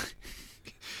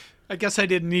 I guess I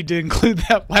didn't need to include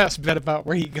that last bit about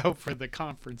where you go for the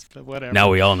conference, but whatever.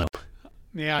 Now we all know.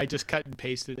 Yeah, I just cut and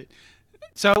pasted it.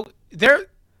 So they're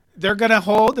going to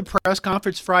hold the press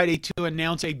conference Friday to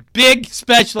announce a big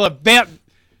special event.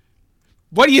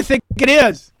 What do you think it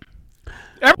is?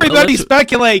 Everybody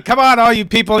speculate. Come on, all you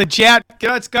people in chat.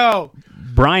 Let's go.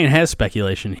 Brian has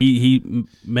speculation. He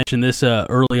mentioned this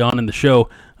early on in the show.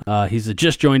 He's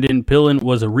just joined in. Pillen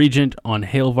was a regent on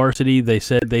Hale Varsity. They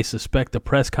said they suspect the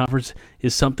press conference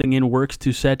is something in works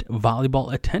to set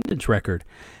volleyball attendance record.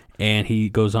 And he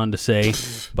goes on to say,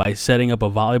 by setting up a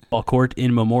volleyball court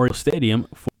in Memorial Stadium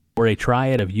for a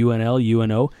triad of UNL,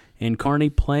 UNO, and Kearney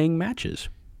playing matches.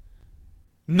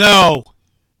 No.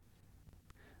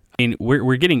 I mean,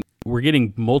 we're getting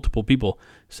multiple people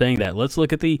saying that. Let's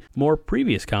look at the more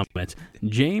previous comments.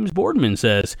 James Boardman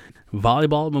says,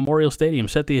 volleyball at Memorial Stadium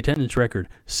set the attendance record.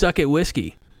 Suck it,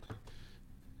 whiskey.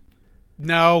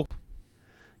 No.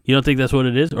 You don't think that's what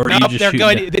it is, or are you Nope, just they're shooting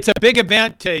going. down- It's a big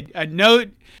event to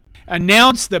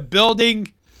announce the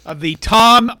building of the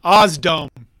Tom Osdome.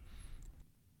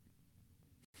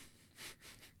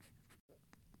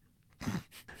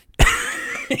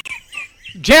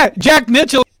 Jack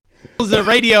Mitchell is a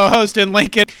radio host in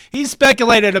Lincoln. He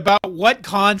speculated about what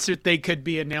concert they could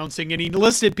be announcing, and he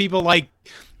listed people like,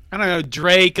 I don't know,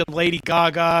 Drake and Lady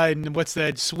Gaga and what's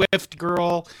that, Swift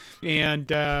girl and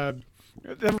the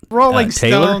Rolling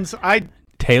Taylor? Stones.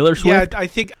 Taylor Yeah,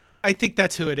 Swift? I think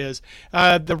that's who it is.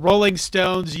 The Rolling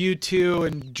Stones, U2,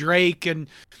 and Drake, and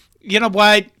you know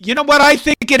what? You know what I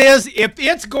think it is? If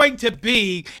it's going to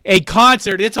be a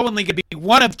concert, it's only going to be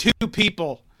one of two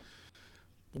people: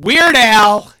 Weird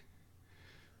Al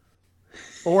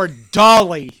or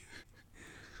Dolly.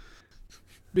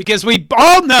 Because we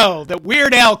all know that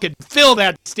Weird Al could fill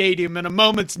that stadium in a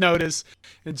moment's notice,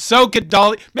 and so could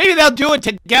Dolly. Maybe they'll do it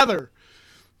together.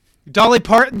 Dolly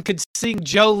Parton could sing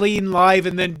Jolene live,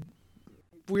 and then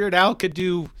Weird Al could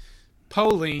do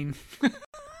Pauline.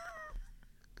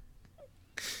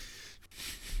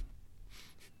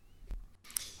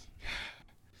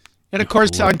 And of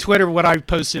course, on Twitter, what I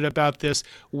posted about this,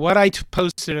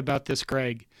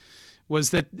 Greg,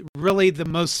 was that really the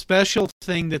most special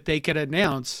thing that they could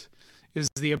announce is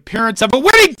the appearance of a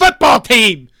winning football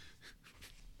team.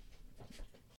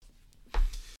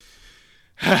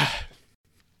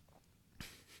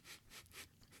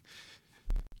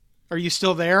 Are you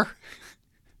still there?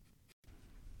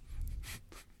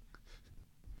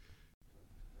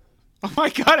 Oh my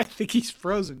God, I think he's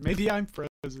frozen. Maybe I'm frozen.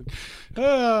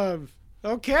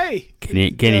 Okay. Can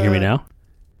you hear me now?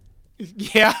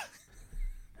 Yeah.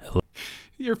 Hello?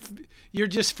 You're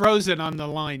just frozen on the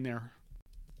line there.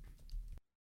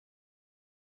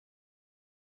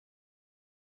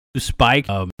 Spike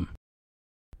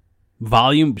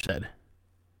volume said.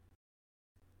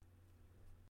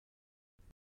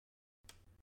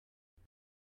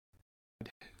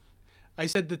 I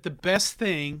said that the best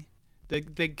thing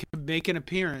that they could make an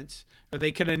appearance, or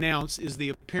they could announce, is the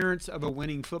appearance of a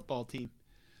winning football team.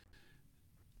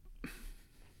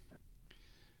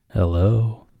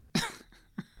 Hello.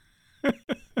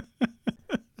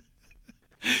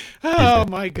 Oh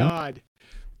my God.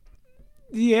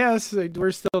 Yes,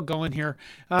 we're still going here.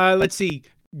 Let's see.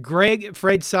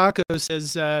 Fred Sacco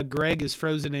says Greg is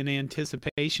frozen in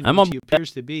anticipation, which he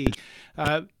appears to be.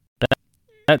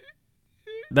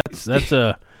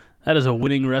 That is a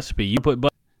winning recipe. You put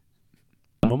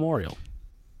Memorial.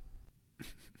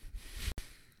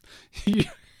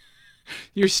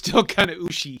 You're still kind of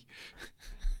ooshy.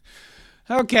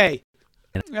 Okay.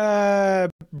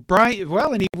 Brian,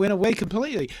 well, and he went away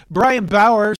completely. Brian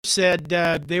Bauer said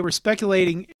they were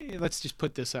speculating. Let's just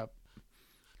put this up.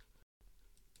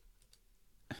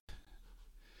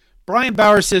 Brian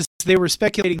Bauer says they were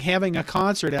speculating having a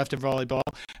concert after volleyball.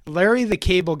 Larry the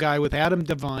Cable Guy with Adam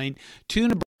Devine, two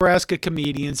Nebraska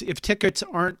comedians. If tickets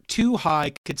aren't too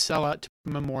high, could sell out to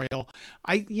Memorial.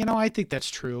 I think that's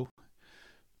true.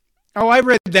 Oh, I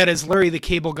read that as Larry the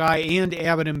Cable Guy and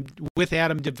Adam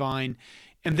Devine,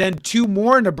 and then two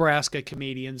more Nebraska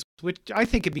comedians, which I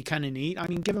think would be kind of neat. I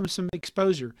mean, give them some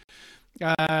exposure.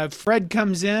 Fred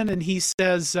comes in and he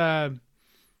says, I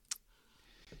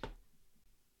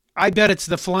bet it's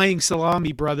the Flying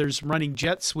Salami Brothers running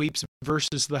jet sweeps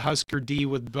versus the Husker D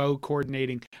with Bo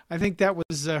coordinating. I think that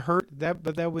was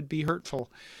that would be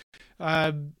hurtful.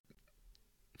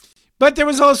 But there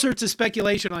was all sorts of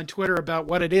speculation on Twitter about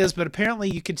what it is, but apparently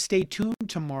you could stay tuned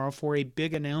tomorrow for a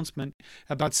big announcement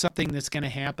about something that's going to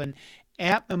happen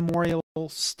at Memorial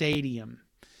Stadium.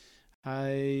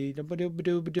 I don't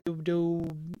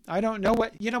know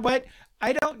what,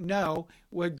 I don't know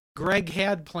what Greg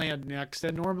had planned next,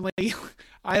 and normally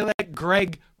I let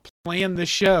Greg plan the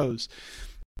shows.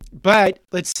 But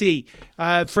let's see.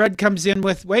 Fred comes in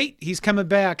with, he's coming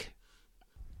back.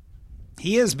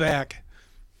 He is back.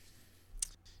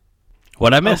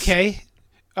 What I missed? Okay.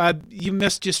 You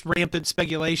missed just rampant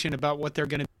speculation about what they're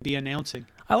going to be announcing.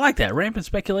 I like that. Rampant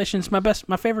speculation is my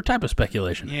favorite type of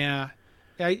speculation. Yeah.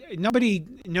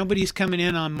 Nobody's coming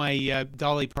in on my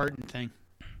Dolly Parton thing.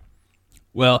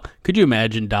 Well, could you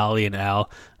imagine Dolly and Al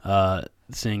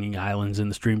singing Islands in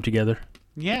the Stream together?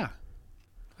 Yeah.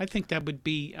 I think that would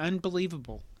be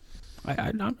unbelievable.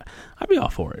 I'd be all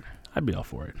for it. I'd be all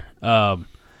for it.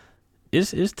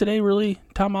 Is today really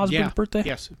Tom Osborne's birthday?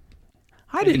 Yes.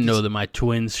 I didn't know that my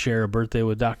twins share a birthday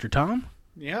with Dr. Tom.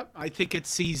 Yep. I think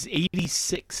he's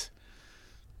 86.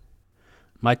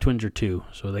 My twins are 2,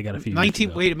 so they got a few years to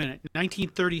go. Wait a minute.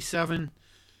 1937.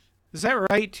 Is that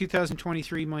right?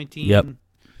 2023, 19. Yep.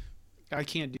 I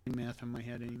can't do math in my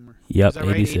head anymore. Yep, Is that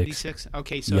right? 86. 86?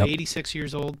 Okay, so Yep. 86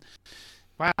 years old.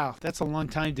 Wow, that's a long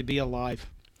time to be alive.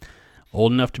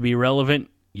 Old enough to be relevant,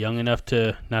 young enough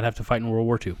to not have to fight in World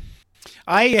War II.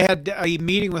 I had a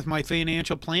meeting with my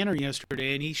financial planner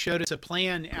yesterday, and he showed us a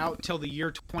plan out till the year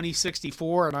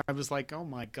 2064, and I was like, oh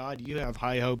my God, you have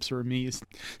high hopes for me.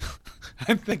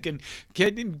 I'm thinking,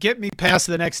 get me past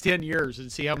the next 10 years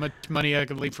and see how much money I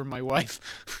can leave for my wife.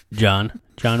 John,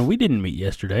 we didn't meet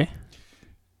yesterday.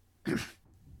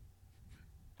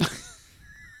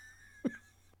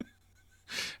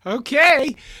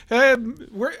 Okay. Do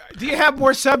you have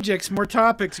more subjects, more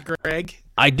topics, Greg?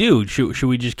 I do. Should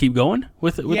we just keep going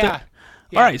with it? Yeah.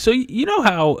 All right. So you know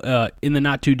how in the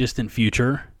not too distant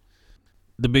future,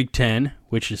 the Big Ten,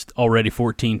 which is already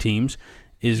 14 teams,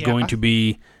 is going to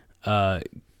be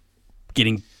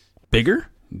getting bigger,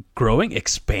 growing,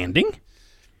 expanding.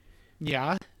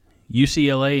 Yeah.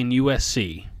 UCLA and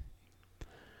USC.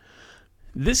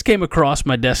 This came across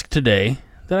my desk today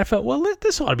that I felt, well,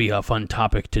 this ought to be a fun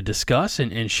topic to discuss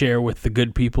and share with the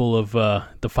good people of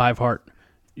the Five Heart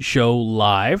Show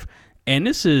Live. And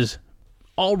this is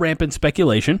all rampant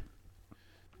speculation.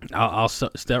 I'll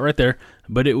start right there.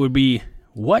 But it would be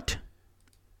what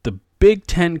the Big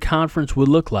Ten Conference would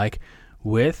look like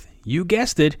with, you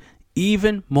guessed it,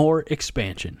 even more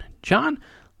expansion. John,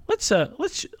 let's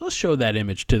show that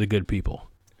image to the good people.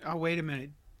 Oh, wait a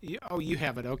minute. You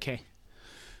have it. Okay.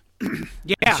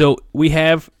 Yeah. So we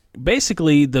have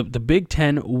basically the Big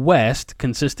Ten West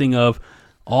consisting of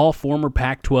all former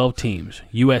Pac-12 teams,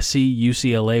 USC,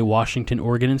 UCLA, Washington,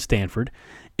 Oregon, and Stanford.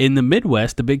 In the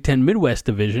Midwest, the Big Ten Midwest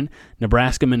Division,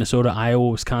 Nebraska, Minnesota, Iowa,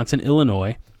 Wisconsin,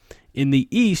 Illinois. In the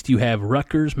East, you have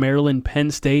Rutgers, Maryland, Penn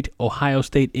State, Ohio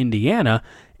State, Indiana.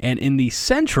 And in the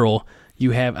Central,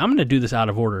 you have, I'm going to do this out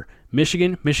of order,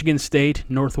 Michigan, Michigan State,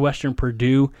 Northwestern,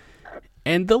 Purdue,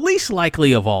 and the least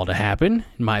likely of all to happen,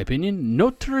 in my opinion,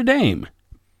 Notre Dame.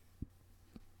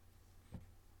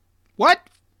 What?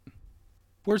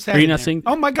 Where's that? 3-0.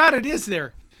 Oh my God, it is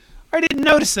there. I didn't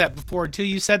notice that before until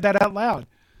you said that out loud.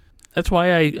 That's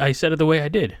why I said it the way I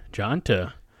did, John,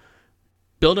 to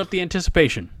build up the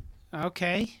anticipation.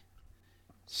 Okay.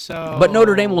 So. But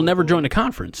Notre Dame will never join the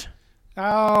conference.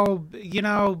 Oh,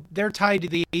 they're tied to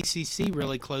the ACC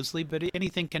really closely, but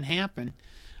anything can happen.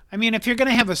 I mean, if you're going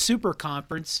to have a super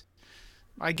conference,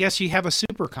 I guess you have a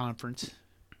super conference.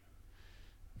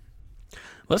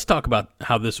 Let's talk about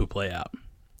how this would play out.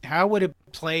 How would it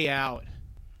play out?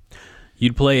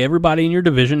 You'd play everybody in your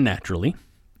division naturally.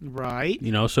 Right.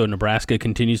 So Nebraska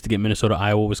continues to get Minnesota,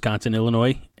 Iowa, Wisconsin,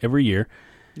 Illinois every year.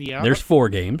 Yeah. There's 4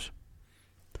 games.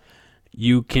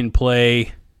 You can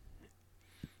play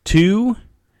 2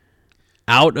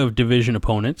 out-of-division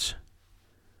opponents,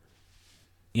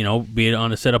 be it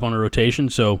on a setup on a rotation.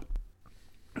 So,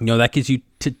 that gets you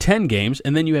to 10 games,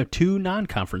 and then you have 2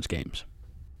 non-conference games.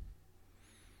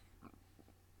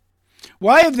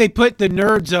 Why have they put the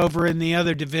nerds over in the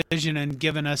other division and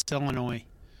given us Illinois?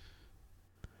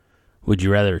 Would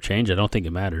you rather change? I don't think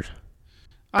it matters.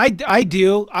 I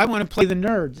do. I want to play the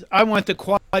nerds. I want the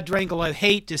quadrangle of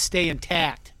hate to stay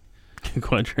intact.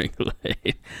 Quadrangle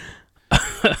hate.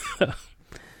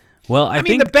 Well, I mean,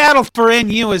 think the battle for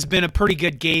NU has been a pretty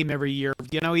good game every year.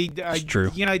 It's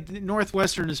true.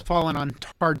 Northwestern has fallen on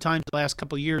hard times the last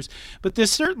couple of years, but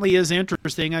this certainly is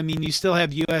interesting. I mean, you still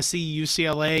have USC,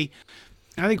 UCLA.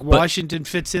 I think Washington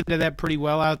fits into that pretty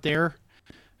well out there.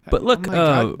 But look,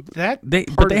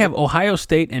 they have Ohio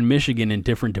State and Michigan in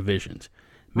different divisions,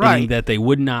 meaning that they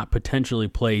would not potentially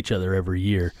play each other every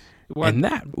year, and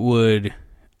that would,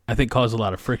 I think, cause a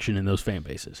lot of friction in those fan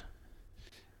bases.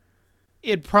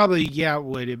 It probably, it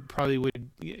would. It probably would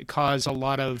cause a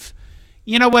lot of,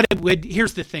 what it would.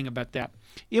 Here's the thing about that.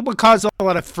 It would cause a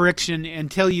lot of friction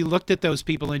until you looked at those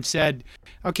people and said,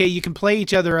 okay, you can play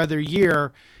each other other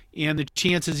year, and the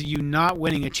chances of you not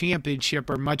winning a championship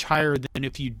are much higher than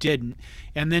if you didn't,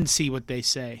 and then see what they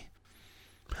say.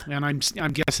 And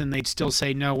I'm guessing they'd still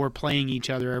say, no, we're playing each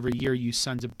other every year, you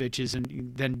sons of bitches,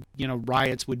 and then,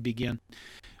 riots would begin.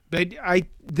 But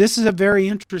this is a very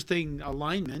interesting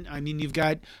alignment. I mean, you've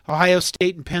got Ohio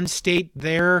State and Penn State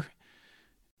there,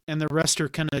 and the rest are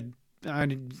kind of,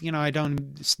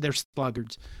 they're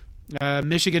sluggards.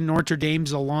 Michigan, Notre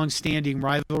Dame's a long-standing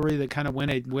rivalry that kind of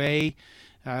went away.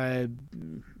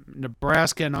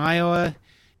 Nebraska and Iowa,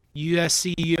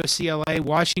 USC, UCLA,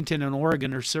 Washington, and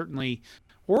Oregon are certainly,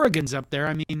 Oregon's up there.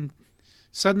 I mean,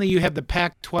 suddenly you have the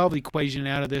Pac-12 equation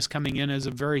out of this coming in as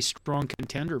a very strong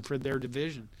contender for their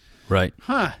division. Right.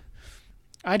 Huh.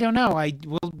 I don't know.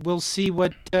 We'll see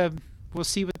what the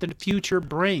future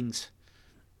brings.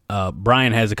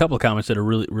 Brian has a couple of comments that are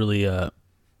really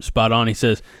spot on. He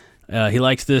says he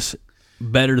likes this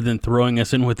better than throwing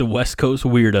us in with the West Coast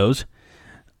weirdos.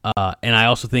 And I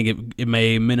also think it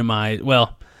may minimize.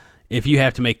 Well, if you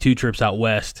have to make 2 trips out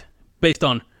west, based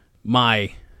on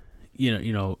my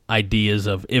ideas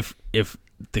of if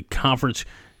the conference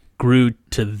grew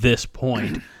to this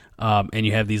point, and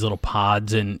you have these little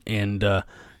pods and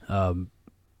so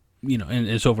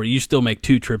forth, you still make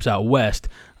 2 trips out west.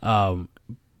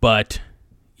 But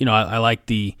I like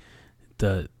the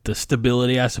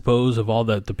stability, I suppose, of all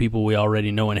the people we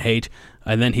already know and hate.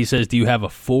 And then he says, do you have a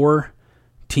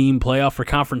 4-team playoff for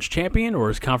conference champion, or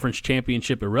is conference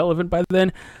championship irrelevant by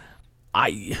then?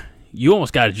 You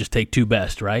almost got to just take 2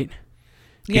 best, right?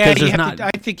 Yeah,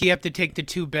 I think you have to take the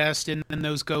 2 best, and then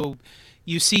those go.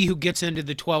 You see who gets into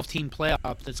the 12-team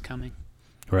playoff that's coming.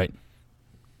 Right.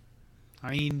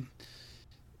 I mean,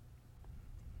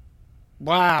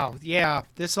 wow, yeah,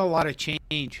 this is a lot of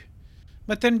change.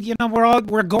 But then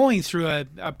we're going through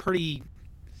a pretty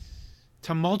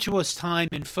tumultuous time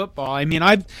in football. I mean,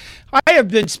 I have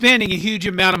been spending a huge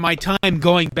amount of my time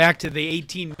going back to the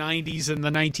 1890s and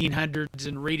the 1900s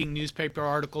and reading newspaper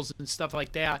articles and stuff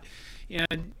like that.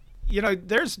 And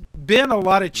there's been a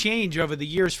lot of change over the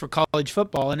years for college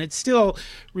football, and it still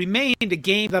remained a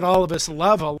game that all of us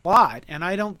love a lot. And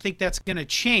I don't think that's going to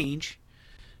change,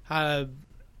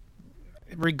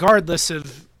 regardless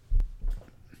of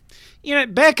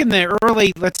back in the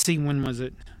early. Let's see, when was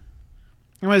it?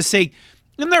 I want to say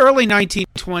in the early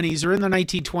 1920s or in the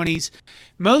 1920s,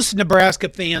 most Nebraska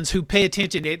fans who pay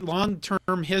attention to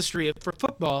long-term history for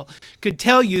football could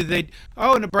tell you that,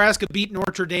 Nebraska beat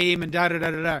Notre Dame and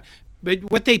da-da-da-da-da.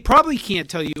 But what they probably can't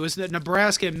tell you is that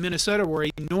Nebraska and Minnesota were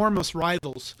enormous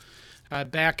rivals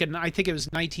back in, I think it was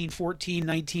 1914,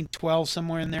 1912,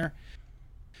 somewhere in there.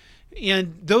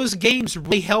 And those games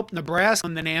really helped Nebraska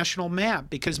on the national map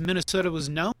because Minnesota was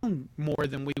known more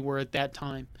than we were at that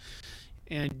time.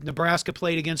 And Nebraska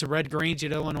played against Red Grange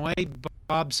at Illinois,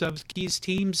 Bob Subke's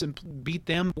teams, and beat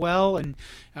them well, and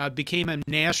became a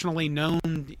nationally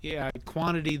known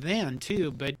quantity then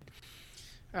too. But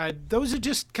those are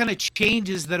just kind of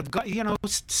changes that have got,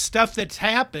 stuff that's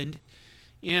happened.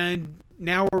 And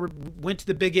now went to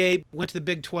the Big 8, went to the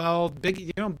Big 12,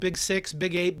 Big 6,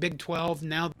 Big 8, Big 12,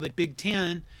 now the Big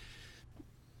 10.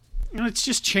 It's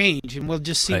just change, and we'll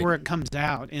just see where it comes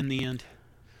out in the end.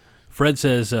 Fred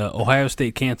says Ohio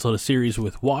State canceled a series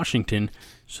with Washington,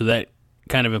 so that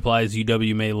kind of implies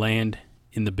UW may land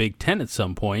in the Big Ten at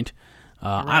some point.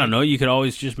 Right. I don't know. You could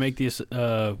always just make this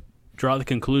draw the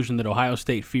conclusion that Ohio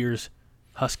State fears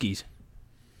Huskies.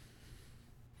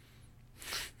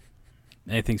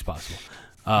 Anything's possible.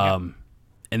 And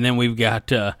then we've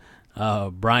got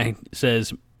Brian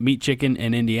says Meat Chicken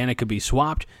and Indiana could be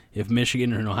swapped if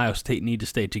Michigan and Ohio State need to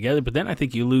stay together, but then I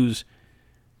think you lose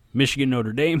Michigan,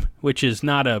 Notre Dame, which is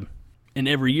not an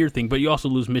every year thing, but you also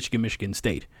lose Michigan, Michigan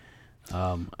State.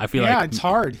 I feel like it's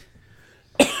hard.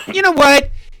 You know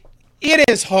what? It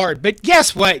is hard, but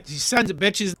guess what? You sons of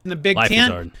bitches in the Big Life Ten, is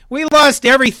hard. We lost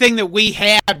everything that we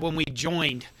had when we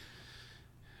joined.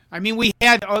 I mean, we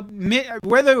had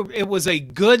whether it was a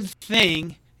good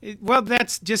thing. Well,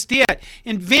 that's just it.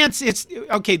 And Vince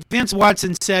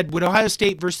Watson said, would Ohio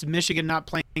State versus Michigan not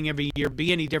playing every year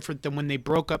be any different than when they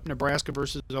broke up Nebraska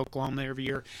versus Oklahoma every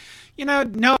year?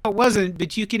 No, it wasn't,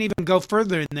 but you can even go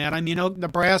further than that. I mean,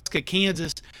 Nebraska,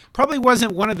 Kansas probably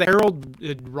wasn't one of the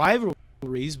heralded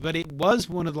rivalries, but it was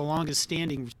one of the longest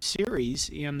standing series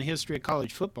in the history of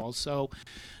college football. So,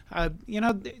 you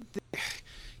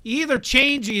either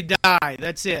change or you die.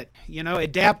 That's it.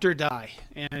 Adapt or die.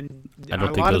 And I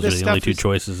don't think those are the only 2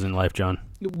 choices in life, John.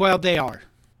 Well, they are.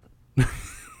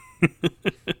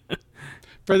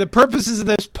 For the purposes of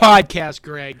this podcast,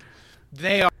 Greg,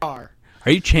 they are.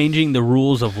 Are you changing the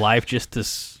rules of life just to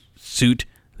suit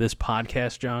this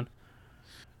podcast, John?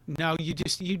 No, you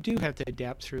do have to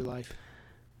adapt through life.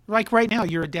 Like right now,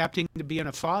 you're adapting to being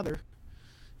a father.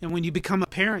 And when you become a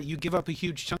parent, you give up a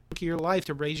huge chunk of your life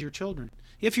to raise your children.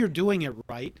 If you're doing it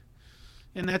right,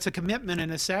 and that's a commitment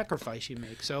and a sacrifice you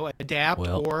make. So adapt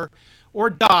or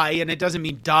die, and it doesn't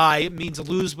mean die. It means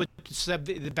lose what's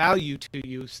the value to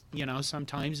you,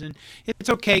 sometimes. And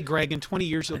it's okay, Greg. In 20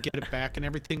 years, you'll get it back, and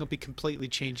everything will be completely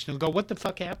changed. And you'll go, what the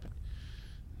fuck happened?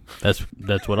 That's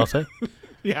what I'll say.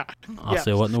 Yeah. I'll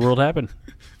say what in the world happened.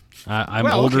 I'm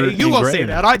older. Okay, you will say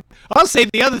that. I'll say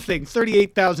the other thing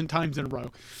 38,000 times in a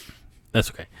row. That's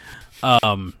okay.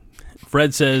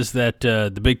 Fred says that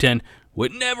the Big Ten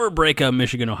would never break up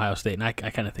Michigan, Ohio State, and I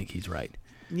kind of think he's right.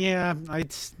 Yeah,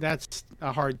 that's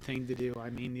a hard thing to do. I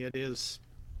mean, it is.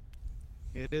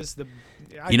 It is the.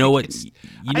 You know what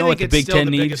the Big Ten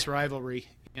needs? Biggest rivalry.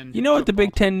 You know what the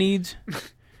Big Ten needs?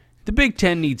 The Big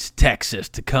Ten needs Texas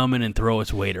to come in and throw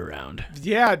its weight around.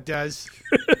 Yeah, it does.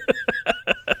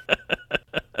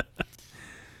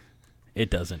 It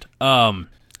doesn't. All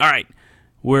right.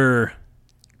 Let's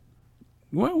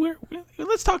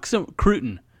talk some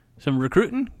recruiting. Some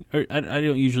recruiting? I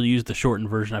don't usually use the shortened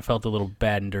version. I felt a little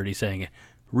bad and dirty saying it.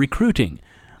 Recruiting.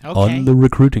 Okay. On the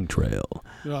recruiting trail.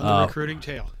 On the recruiting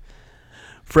trail.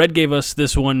 Fred gave us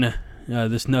this one,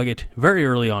 this nugget, very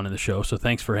early on in the show, so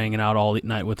thanks for hanging out all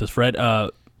night with us, Fred.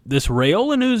 This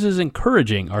Raiola news is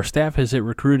encouraging. Our staff has hit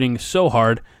recruiting so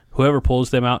hard, whoever pulls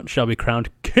them out shall be crowned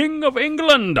King of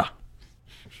England.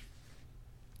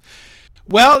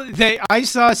 Well, I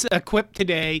saw a quip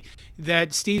today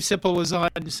that Steve Sipple was on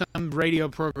some radio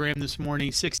program this morning,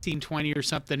 1620 or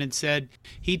something, and said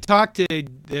he talked to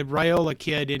the Raiola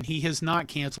kid, and he has not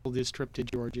canceled his trip to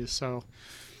Georgia. So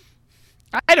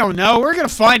I don't know. We're going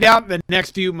to find out in the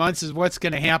next few months is what's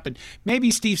going to happen.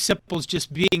 Maybe Steve Sipple's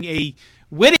just being a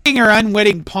witting or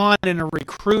unwitting pawn in a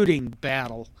recruiting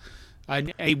battle,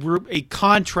 a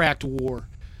contract war.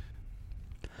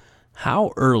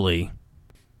 How early?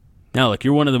 Now, look,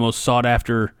 you're one of the most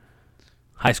sought-after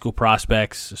high school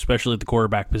prospects, especially at the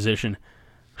quarterback position.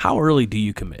 How early do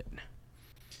you commit?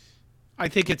 I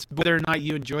think it's whether or not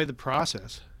you enjoy the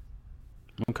process.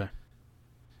 Okay.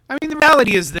 I mean, the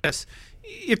reality is this.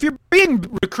 If you're being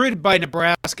recruited by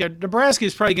Nebraska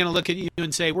is probably going to look at you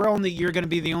and say, you're going to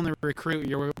be the only recruit,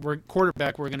 you're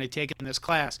quarterback we're going to take in this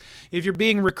class. If you're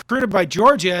being recruited by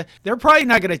Georgia, they're probably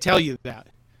not going to tell you that.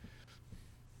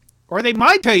 Or they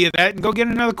might tell you that and go get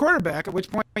another quarterback, at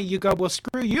which point you go, well,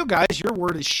 screw you guys, your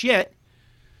word is shit.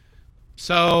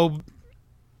 So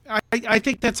I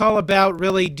think that's all about,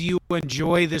 really, do you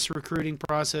enjoy this recruiting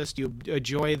process? Do you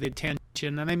enjoy the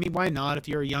tension? And I mean, why not if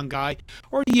you're a young guy?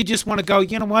 Or do you just want to go,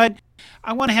 you know what?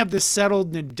 I want to have this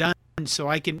settled and done so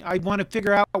I want to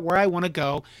figure out where I want to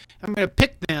go. I'm going to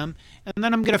pick them, and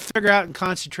then I'm going to figure out and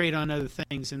concentrate on other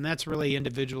things. And that's really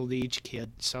individual to each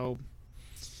kid. So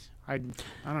I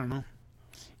don't know.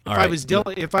 If I was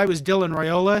Dylan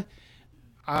Raiola,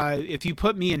 if you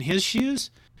put me in his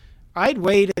shoes, I'd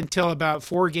wait until about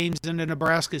 4 games into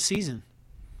Nebraska's season.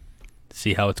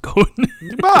 See how it's going.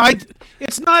 Well,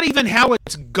 it's not even how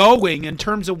it's going in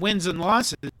terms of wins and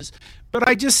losses, but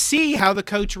I just see how the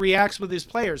coach reacts with his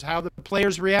players, how the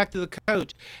players react to the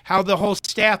coach, how the whole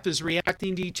staff is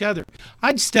reacting to each other.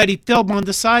 I'd study film on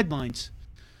the sidelines.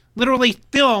 Literally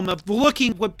film of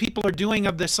looking what people are doing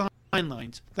of the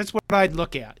sidelines. That's what I'd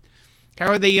look at. How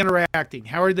are they interacting?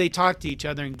 How are they talk to each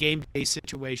other in game day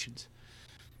situations?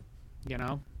 You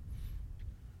know?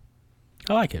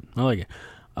 I like it.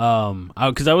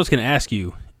 Because I was going to ask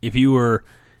you, if you were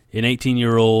an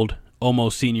 18-year-old,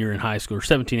 almost senior in high school, or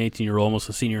 17, 18-year-old, almost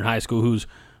a senior in high school, who's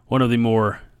one of the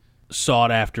more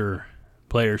sought-after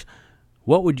players,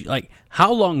 what would you, like,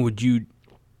 how long would you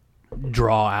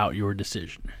draw out your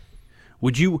decision?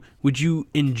 Would you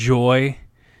enjoy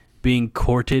being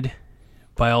courted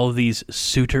by all of these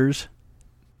suitors?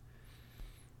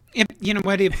 You know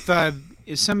what?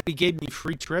 If somebody gave me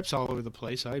free trips all over the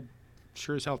place, I'd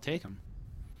sure as hell take them.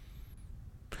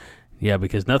 Yeah,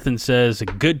 because nothing says a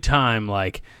good time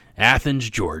like Athens,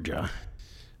 Georgia.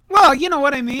 Well, you know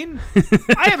what I mean.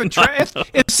 I haven't tried.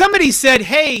 If somebody said,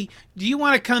 "Hey, do you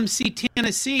want to come see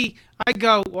Tennessee?" I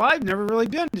go, "Well, I've never really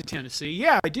been to Tennessee.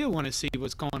 Yeah, I do want to see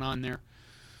what's going on there."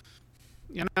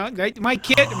 You know,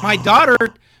 my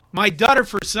daughter,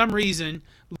 for some reason,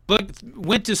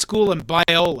 went to school in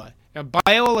Biola. Now,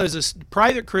 Biola is a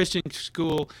private Christian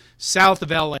school south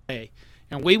of L.A.,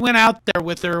 and we went out there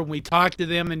with her, and we talked to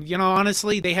them, and, you know,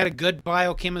 honestly, they had a good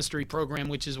biochemistry program,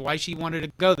 which is why she wanted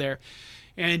to go there.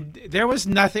 And there was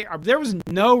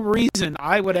no reason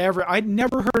I'd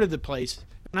never heard of the place.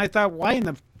 And I thought, why in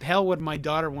the hell would my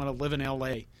daughter want to live in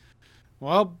L.A.?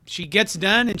 Well, she gets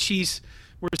done, and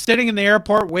we're sitting in the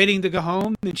airport waiting to go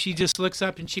home, and she just looks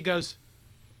up and she goes,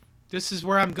 "This is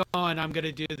where I'm going. I'm going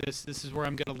to do this. This is where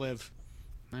I'm going to live."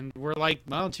 And we're like,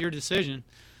 well, it's your decision.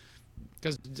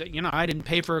 Because, you know, I didn't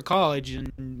pay for her college,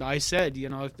 and I said, you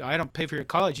know, if I don't pay for your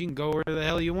college, you can go where the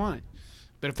hell you want.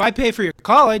 But if I pay for your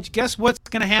college, guess what's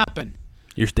going to happen?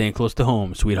 You're staying close to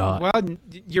home, sweetheart. Well,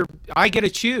 I get to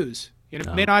choose. And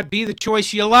it may not be the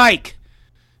choice you like.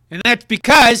 And that's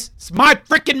because it's my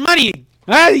freaking money.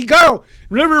 There you go.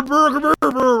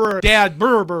 Dad.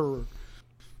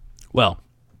 Well,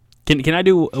 can I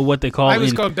do what they call... I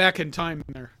was going back in time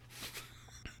there.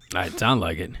 It sounds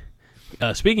like it.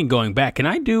 Speaking going back, can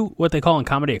I do what they call in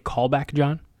comedy a callback,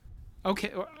 John?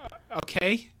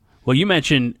 Okay. Well, you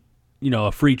mentioned, you know,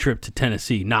 a free trip to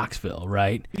Tennessee, Knoxville,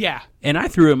 right? Yeah. And I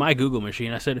threw in my Google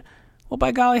machine. I said, well,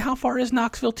 by golly, how far is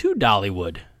Knoxville to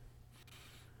Dollywood?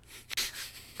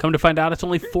 Come to find out, it's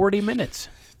only 40 minutes.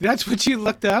 That's what you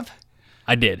looked up?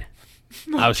 I did.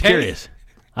 I was Okay. curious.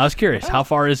 How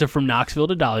far is it from Knoxville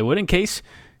to Dollywood? In case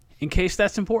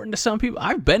that's important to some people.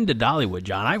 I've been to Dollywood,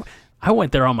 John. I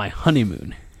went there on my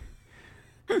honeymoon.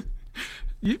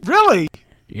 Really?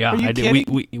 Yeah, Are you I did.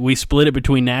 kidding? We split it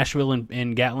between Nashville and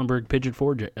Gatlinburg, Pigeon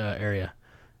Forge area,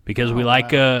 because we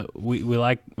like we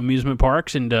like amusement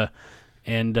parks and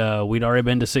we'd already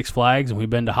been to Six Flags and we'd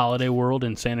been to Holiday World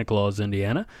in Santa Claus,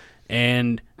 Indiana,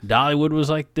 and Dollywood was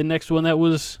like the next one that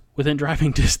was within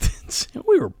driving distance.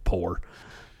 We were poor,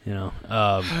 and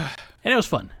it was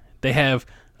fun. They have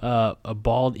a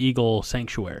bald eagle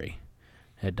sanctuary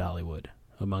at Dollywood,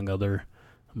 among other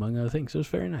things. It was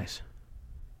very nice.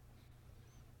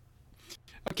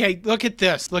 Okay, look at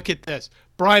this.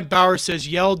 Brian Bauer says,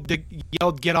 yelled,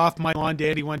 get off my lawn to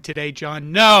anyone today,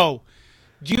 John. No.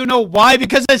 Do you know why?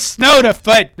 Because it snowed a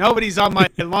foot. Nobody's on my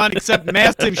lawn except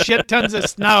massive shit tons of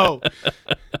snow.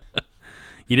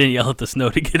 You didn't yell at the snow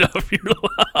to get off your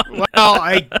lawn. Well,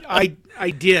 I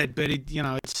did, but it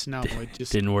snowed. It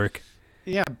just Didn't work.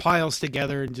 Yeah, piles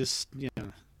together and just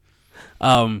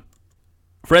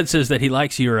Fred says that he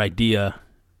likes your idea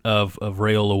of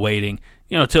Rayola waiting,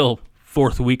 till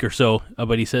fourth week or so.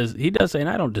 But he says he does say, and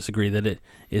I don't disagree, that it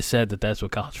is said that that's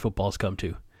what college football's come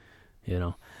to.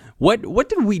 What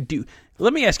did we do?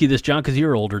 Let me ask you this, John, because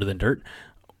you're older than dirt.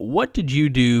 What did you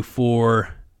do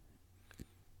for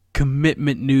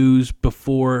commitment news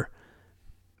before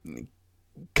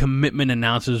commitment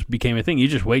announcers became a thing? You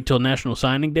just wait till National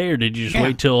Signing Day, or did you just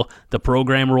wait till the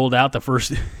program rolled out the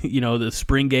first, the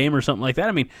spring game or something like that?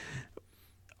 I mean,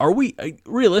 are we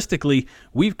realistically?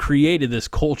 We've created this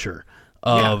culture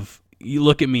of you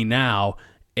look at me now,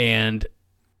 and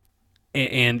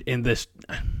in this,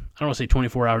 I don't want to say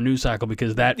 24-hour news cycle,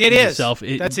 because that it in is. itself,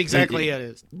 That's exactly it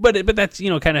is. But that's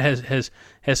kind of has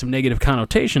some negative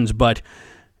connotations. But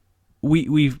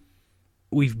we've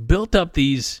built up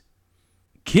these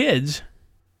kids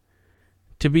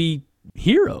to be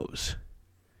heroes.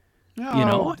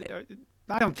 No,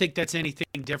 I don't think that's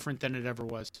anything different than it ever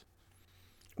was.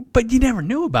 But you never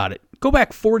knew about it. Go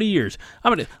back 40 years.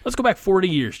 Let's go back 40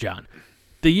 years, John.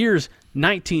 The year's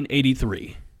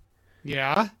 1983.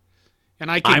 Yeah. And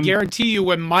I can guarantee you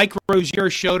when Mike Rozier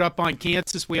showed up on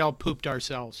Kansas, we all pooped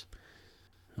ourselves.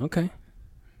 Okay.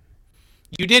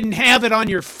 You didn't have it on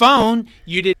your phone.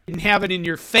 You didn't have it in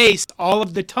your face all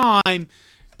of the time.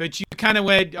 But you kind of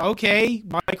went, okay,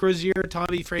 Mike Rozier,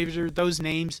 Tommy Frazier, those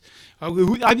names.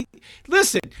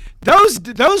 Listen,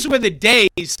 those were the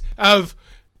days of,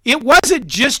 it wasn't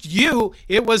just you.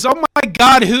 It was, oh my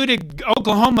God, who did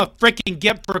Oklahoma freaking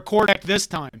get for a quarterback this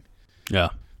time? Yeah.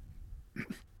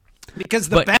 Because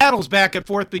the battles back and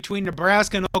forth between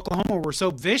Nebraska and Oklahoma were so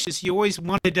vicious, you always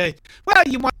wanted to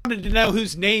know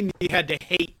whose name you had to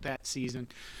hate that season,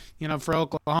 for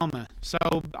Oklahoma. So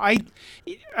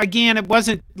it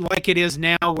wasn't like it is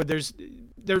now, where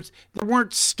there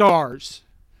weren't stars.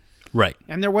 Right.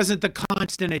 And there wasn't the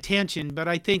constant attention, but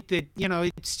I think that,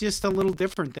 it's just a little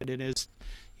different than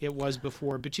it was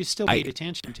before, but you still paid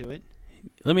attention to it.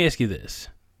 Let me ask you this.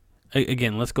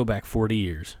 Again, let's go back 40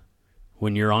 years.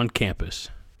 When you're on campus,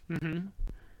 and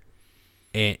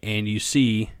you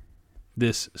see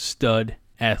this stud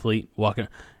athlete walking,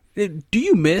 do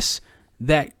you miss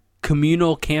that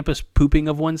communal campus pooping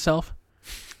of oneself?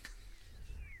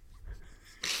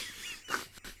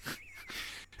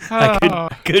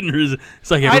 I couldn't resist. It's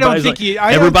like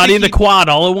everybody in the quad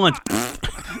all at once.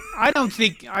 I don't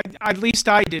think. At least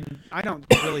I didn't. I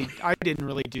didn't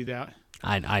really do that.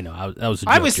 I know. That was a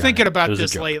joke, I was Johnny. thinking about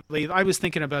this lately.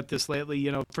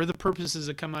 For the purposes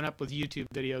of coming up with YouTube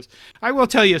videos. I will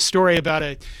tell you a story about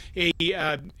an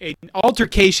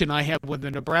altercation I had with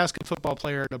a Nebraska football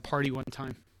player at a party one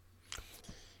time.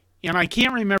 And I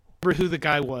can't remember who the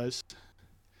guy was.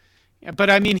 But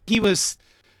I mean, he was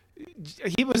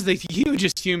the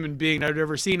hugest human being I've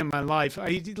ever seen in my life.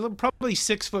 Probably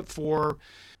 6'4",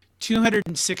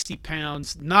 260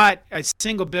 pounds, not a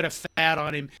single bit of fat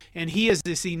on him, and he is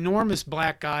this enormous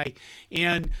black guy.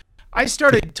 And I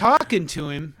started talking to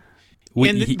him.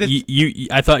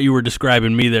 I thought you were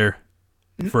describing me there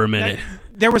for a minute.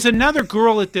 There was another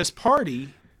girl at this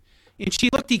party, and she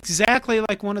looked exactly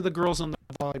like one of the girls on the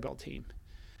volleyball team.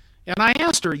 And I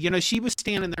asked her, she was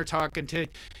standing there talking to,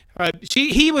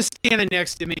 he was standing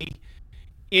next to me,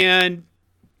 and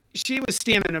she was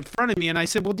standing in front of me, and I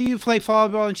said, well, do you play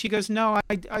volleyball? And she goes, no,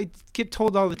 I get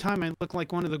told all the time I look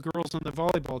like one of the girls on the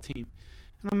volleyball team.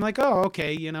 And I'm like, oh,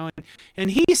 okay,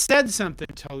 And he said something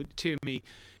to me,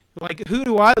 like, who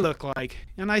do I look like?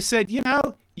 And I said,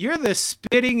 you're the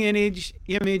spitting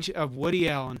image of Woody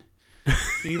Allen. And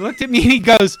he looked at me and he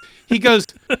goes,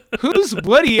 "Who's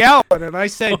Woody Allen?" And I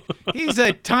said, "He's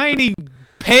a tiny,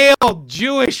 pale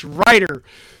Jewish writer."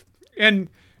 And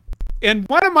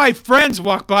one of my friends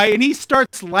walked by and he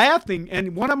starts laughing.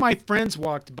 And one of my friends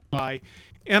walked by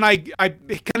and I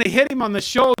kind of hit him on the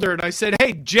shoulder and I said,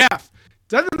 "Hey, Jeff,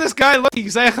 doesn't this guy look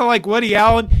exactly like Woody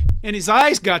Allen?" And his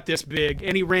eyes got this big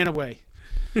and he ran away.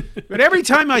 But every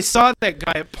time I saw that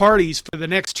guy at parties for the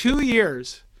next 2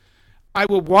 years, I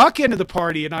would walk into the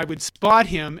party and I would spot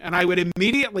him and I would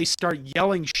immediately start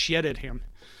yelling shit at him.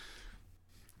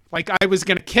 Like I was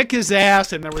going to kick his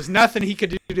ass and there was nothing he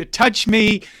could do to touch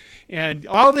me and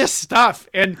all this stuff.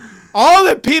 And all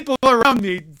the people around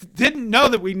me didn't know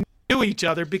that we knew each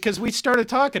other because we started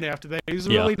talking after that. He was a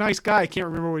really nice guy. I can't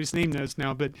remember what his name is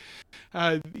now, but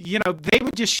they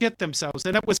would just shit themselves.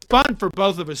 And it was fun for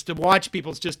both of us to watch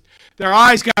people's their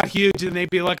eyes got huge and they'd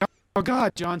be like, "Oh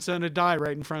God, John's going to die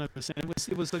right in front of us." And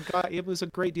it was a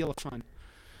great deal of fun.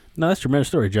 No, that's a tremendous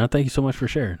story, John. Thank you so much for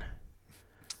sharing.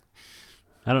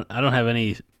 I don't have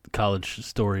any college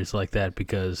stories like that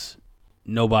because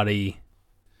nobody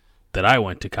that I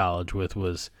went to college with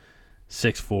was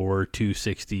 6'4",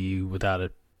 260 without an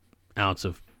ounce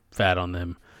of fat on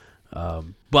them.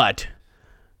 But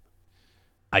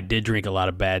I did drink a lot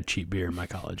of bad, cheap beer in my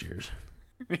college years.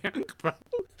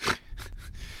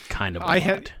 Kind of. I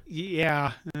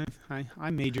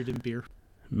majored in beer.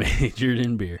 Majored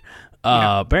in beer.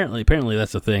 Apparently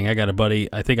that's the thing. I got a buddy.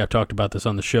 I think I've talked about this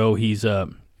on the show. He's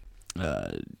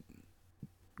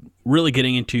really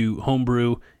getting into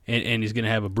homebrew, and he's going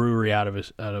to have a brewery out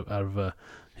of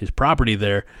his property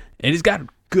there, and he's got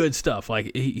good stuff.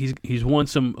 Like he's won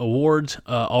some awards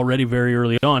already very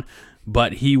early on,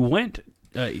 but he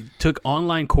took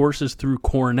online courses through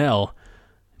Cornell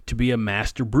to be a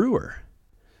master brewer,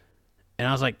 and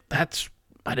I was like, I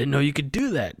didn't know you could do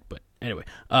that. But anyway,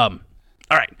 all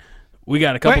right, we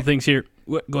got a couple things here.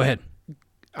 Go ahead.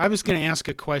 I was going to ask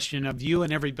a question of you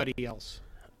and everybody else.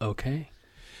 Okay.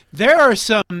 These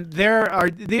are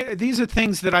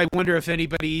things that I wonder if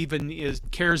anybody even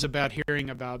cares about hearing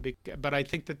about, but I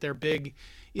think that they're big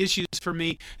issues for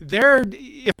me.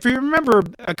 If you remember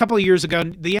a couple of years ago,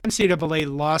 the NCAA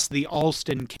lost the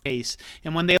Alston case.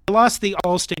 And when they lost the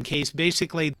Alston case,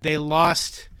 basically they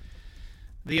lost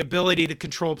the ability to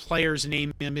control players'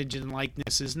 name, image, and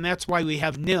likenesses, and that's why we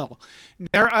have nil.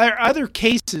 There are other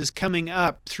cases coming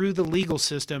up through the legal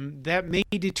system that may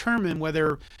determine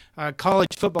whether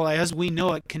college football, as we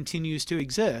know it, continues to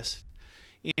exist.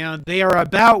 And they are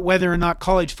about whether or not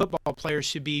college football players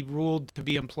should be ruled to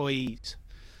be employees.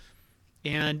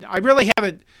 And I really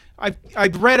haven't.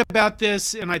 I've read about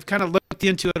this and I've kind of looked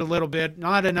into it a little bit.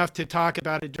 Not enough to talk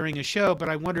about it during a show, but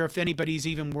I wonder if anybody's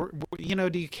even.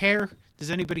 Do you care? Does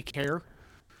anybody care?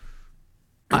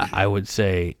 I would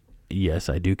say yes,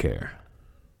 I do care.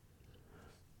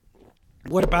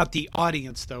 What about the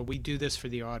audience, though? We do this for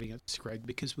the audience, Greg,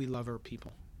 because we love our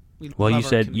people. Well, you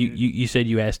said you said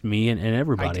you asked me and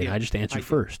everybody, and I just answered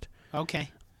first. Okay.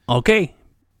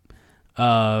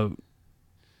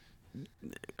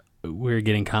 We're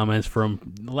getting comments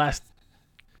from the last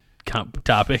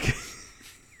topic.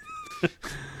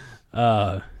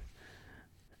 All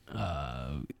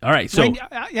right, so you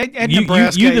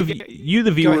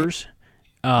the viewers,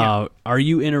 are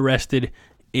you interested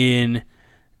in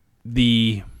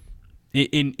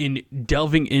in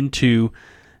delving into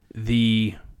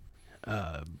the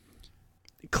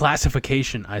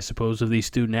classification, I suppose, of these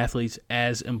student athletes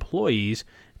as employees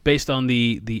based on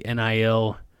the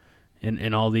NIL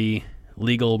and all the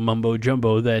legal mumbo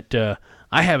jumbo that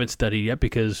I haven't studied yet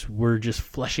because we're just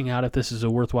fleshing out if this is a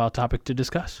worthwhile topic to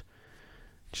discuss?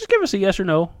 Just give us a yes or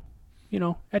no,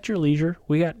 at your leisure.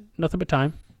 We got nothing but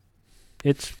time.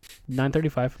 It's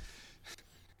 9:35.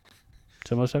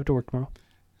 Some of us have to work tomorrow.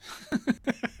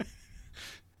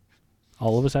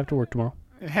 All of us have to work tomorrow.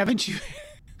 Haven't you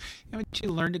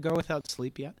learned to go without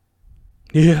sleep yet?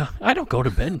 Yeah, I don't go to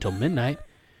bed until midnight,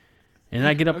 and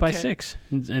I get up by 6,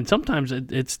 and sometimes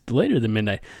it's later than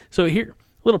midnight. So here,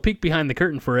 little peek behind the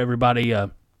curtain for everybody.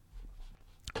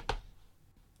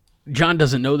 John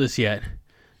doesn't know this yet,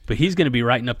 but he's going to be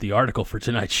writing up the article for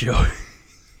tonight's show.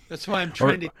 That's why I'm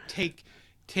trying to take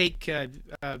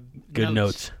good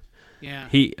notes. Yeah.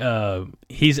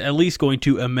 He's at least going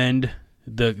to amend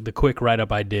the quick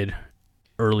write-up I did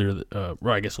earlier,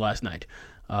 I guess last night,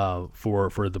 for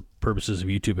the purposes of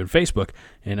YouTube and Facebook,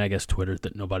 and I guess Twitter,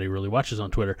 that nobody really watches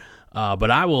on Twitter.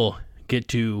 But I will get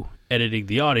to editing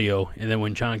the audio, and then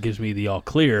when John gives me the all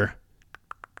clear,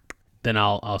 then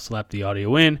I'll slap the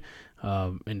audio in,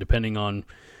 and depending on,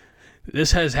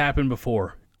 this has happened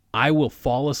before, I will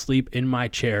fall asleep in my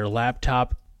chair,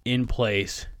 laptop in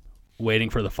place waiting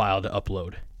for the file to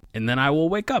upload. And then I will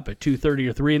wake up at 2:30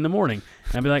 or 3 in the morning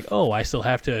and I'll be like, oh, I still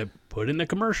have to put in the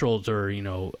commercials or,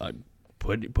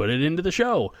 put it into the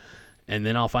show. And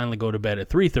then I'll finally go to bed at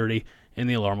 3:30 and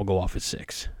the alarm will go off at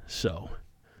 6. So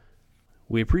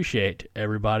we appreciate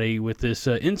everybody with this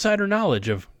insider knowledge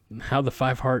of how the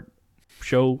Five Heart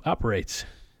show operates.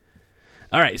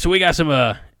 All right, so we got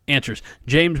some answers.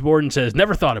 James Borden says,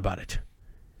 never thought about it.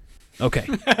 Okay.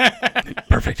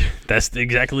 Perfect. That's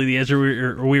exactly the answer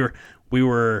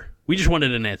we just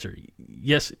wanted an answer.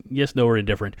 Yes, no, or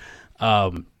indifferent.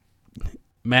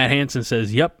 Matt Hansen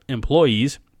says, yep,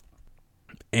 employees.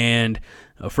 And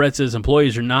Fred says,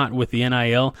 employees are not with the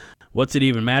NIL. What's it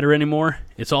even matter anymore?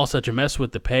 It's all such a mess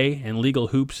with the pay and legal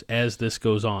hoops as this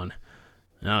goes on.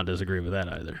 I don't disagree with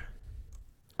that either.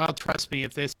 Well, trust me,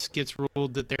 if this gets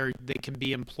ruled that they can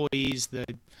be employees, the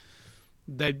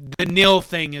NIL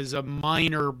thing is a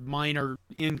minor,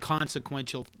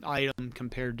 inconsequential item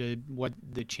compared to what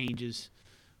the changes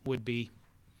would be.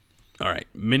 All right,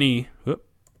 Minnie, the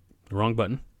wrong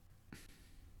button.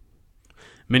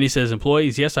 Minnie says,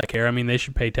 employees, yes, I care. I mean, they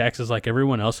should pay taxes like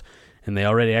everyone else, and they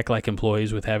already act like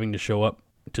employees with having to show up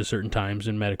to certain times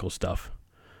and medical stuff.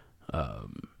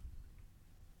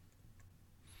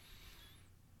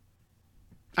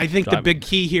 I think the big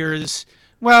key here is,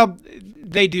 well,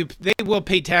 they will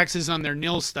pay taxes on their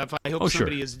NIL stuff. I hope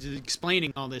somebody is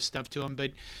explaining all this stuff to them.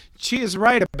 But she is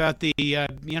right about the,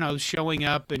 showing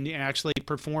up and actually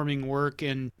performing work,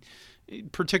 and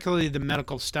particularly the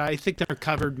medical stuff. I think they're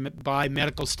covered by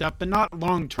medical stuff, but not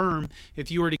long term.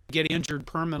 If you were to get injured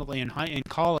permanently in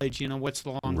college, what's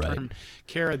the long term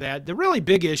care of that? The really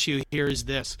big issue here is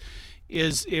this: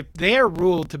 is if they are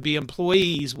ruled to be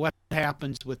employees, what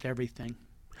happens with everything?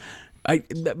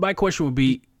 My question would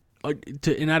be,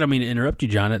 and I don't mean to interrupt you,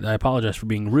 John. I apologize for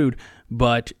being rude,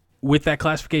 but with that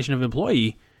classification of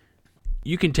employee,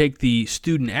 you can take the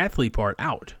student athlete part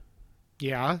out.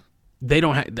 Yeah. They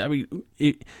don't have. I mean,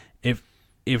 if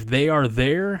they are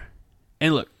there,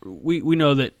 and look, we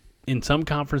know that in some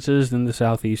conferences in the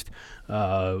Southeast,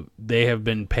 they have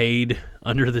been paid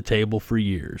under the table for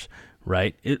years.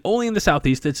 Right? Only in the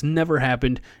Southeast. It's never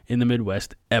happened in the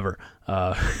Midwest ever.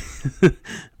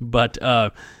 But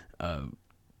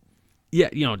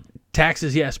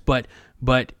taxes, yes. But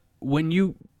when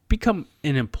you become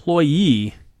an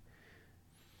employee,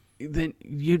 then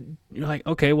you're like,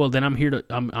 okay, well then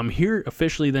I'm here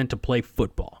officially then to play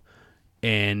football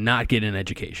and not get an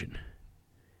education.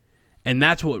 And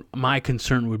that's what my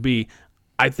concern would be.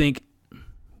 I think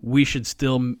we should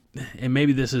still, and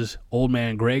maybe this is old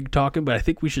man Greg talking, but I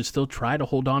think we should still try to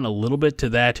hold on a little bit to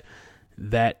that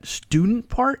student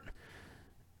part.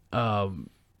 Well,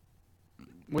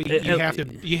 you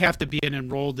have to be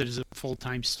enrolled as a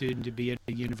full-time student to be at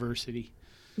a university.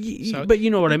 But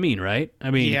you know what I mean, right? I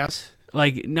mean, yes.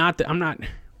 Like, I'm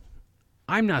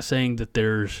not saying that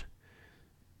there's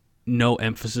no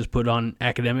emphasis put on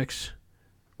academics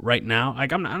right now.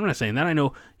 Like, I'm not saying that. I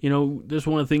know, there's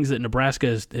one of the things that Nebraska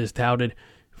has touted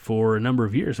for a number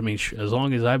of years. I mean, as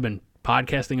long as I've been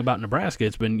podcasting about Nebraska,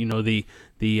 it's been,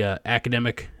 the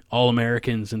academic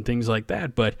All-Americans and things like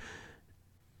that. But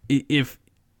if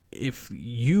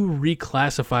you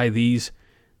reclassify these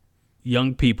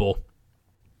young people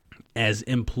as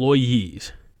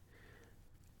employees,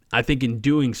 I think in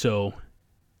doing so,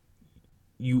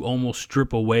 you almost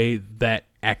strip away that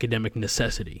academic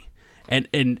necessity. And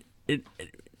it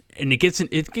gets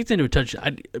into a touch.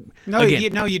 No, you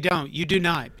don't. You do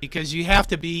not, because you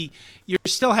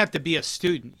still have to be a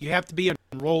student. You have to be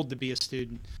enrolled to be a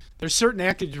student. There's certain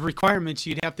academic requirements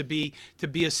you'd have to be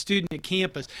a student at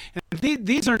campus. And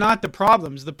these are not the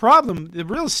problems. The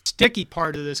real sticky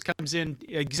part of this comes in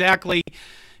exactly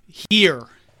here.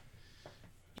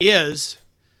 Is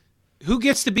who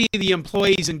gets to be the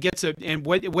employees and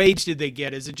what wage did they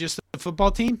get? Is it just the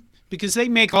football team? Because they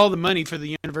make all the money for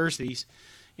the universities,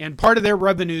 and part of their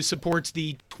revenue supports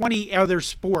the 20 other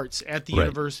sports at the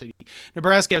university.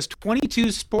 Nebraska has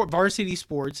 22 varsity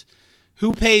sports.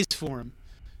 Who pays for them?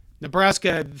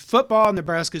 Nebraska football,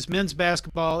 Nebraska's men's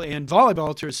basketball, and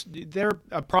volleyball. They're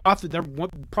a profit. They're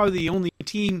probably the only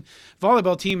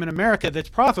volleyball team in America that's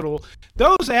profitable.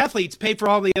 Those athletes pay for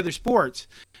all the other sports.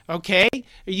 Okay,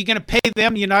 are you going to pay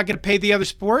them? You're not going to pay the other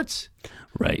sports?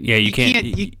 Right. Yeah, you can't.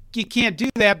 You can't do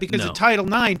that because of Title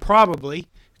IX, probably,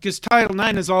 because Title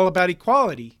IX is all about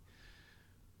equality.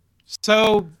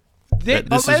 So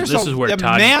there's a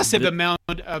massive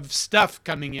amount of stuff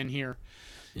coming in here.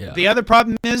 Yeah. The other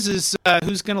problem is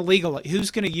who's going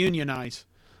to unionize,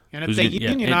 and if they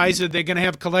unionize, are they going to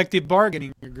have collective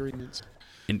bargaining agreements?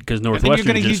 Because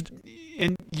Northwestern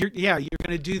and you're going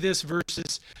to do this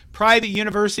versus private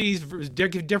universities,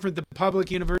 different than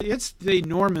public university. It's the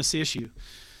enormous issue.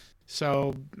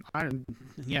 So I've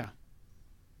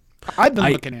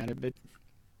been looking at it, but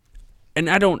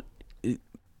I don't.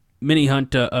 Mini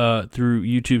Hunt through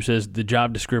YouTube says the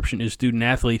job description is student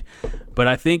athlete, but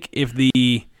I think if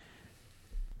the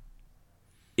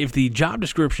job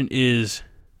description is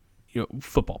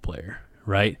football player,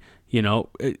 right?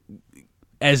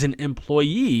 As an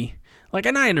employee,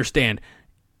 and I understand,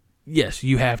 yes,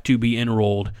 you have to be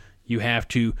enrolled,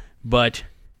 but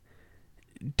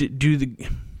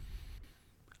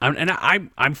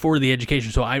I'm for the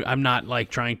education, so I'm not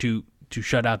trying to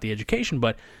shut out the education,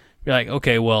 but you're like,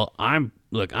 okay, well, I'm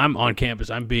on campus,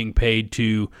 I'm being paid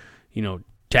to,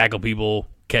 tackle people,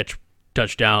 catch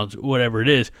touchdowns, whatever it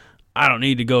is. I don't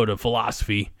need to go to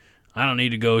philosophy. I don't need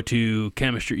to go to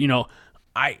chemistry. In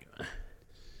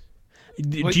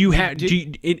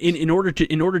order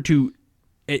to,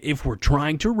 if we're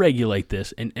trying to regulate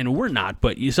this, and we're not,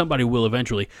 but somebody will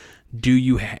eventually, do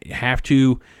you have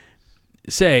to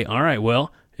say, all right,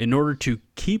 well, in order to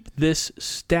keep this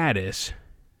status,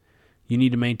 you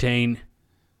need to maintain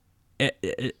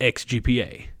X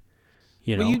GPA.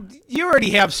 Well, you already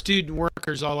have student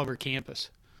workers all over campus.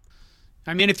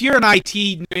 I mean, if you're an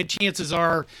IT, chances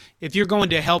are, if you're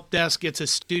going to help desk, it's a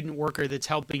student worker that's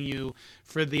helping you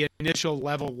for the initial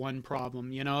level 1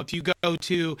 problem. If you go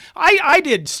to, I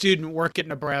did student work at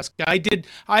Nebraska.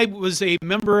 I was a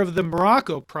member of the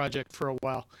Morocco project for a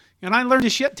while, and I learned a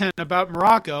shit ton about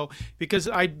Morocco because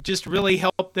I just really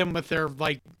helped them with their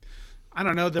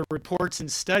their reports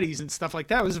and studies and stuff like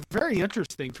that. It was very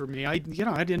interesting for me. I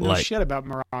didn't know shit about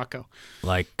Morocco.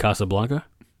 Like Casablanca?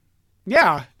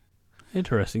 Yeah.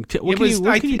 Interesting. What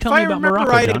can you tell me about Morocco,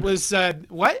 right, John? It was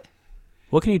what?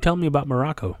 What can you tell me about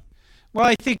Morocco? Well,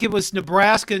 I think it was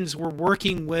Nebraskans were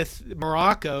working with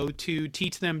Morocco to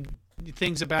teach them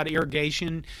things about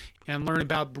irrigation and learn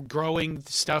about growing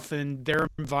stuff in their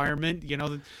environment.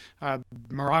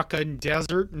 Moroccan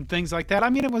desert and things like that. I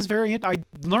mean, it was I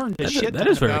learned a shit ton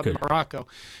about Morocco.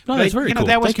 No, that's very cool.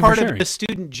 That was Thank you part for of sharing. the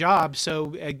student job.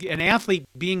 So an athlete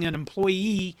being an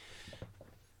employee.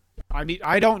 I mean,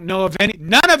 I don't know of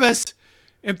none of us.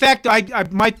 In fact,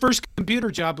 my first computer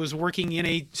job was working in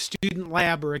a student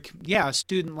lab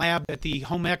student lab at the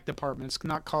home ec department. It's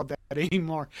not called that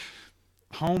anymore.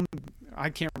 I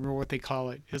can't remember what they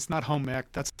call it. It's not home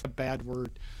ec. That's a bad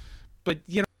word. But,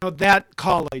 that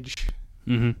college.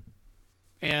 Mm-hmm.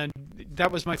 And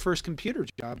that was my first computer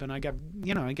job. And I got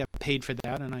paid for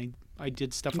that. And I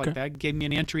did stuff like that. It gave me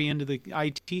an entry into the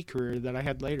IT career that I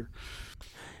had later.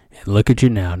 And look at you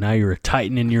now. Now you're a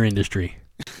titan in your industry.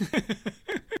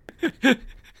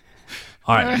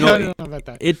 All right. I don't know about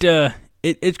that.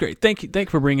 It's great. Thank you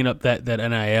for bringing up that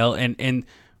NIL and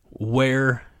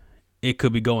where it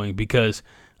could be going because,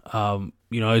 as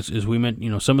we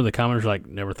meant, some of the commenters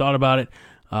never thought about it.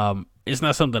 It's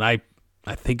not something I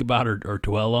think about or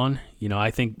dwell on.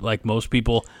 I think like most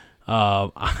people,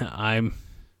 I'm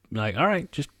like, all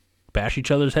right, just bash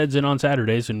each other's heads in on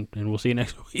Saturdays, and we'll see you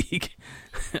next week.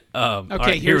 All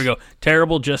right, here we go.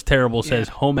 Terrible, just terrible says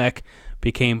home ec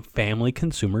became family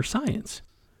consumer science.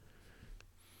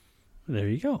 There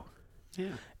you go.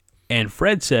 Yeah. And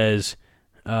Fred says,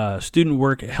 student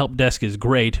work help desk is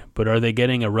great, but are they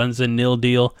getting a runs and nil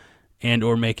deal and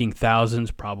or making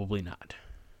thousands? Probably not.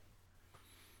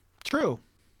 True.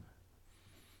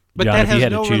 But John, that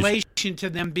has no choose... relation to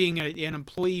them being an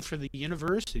employee for the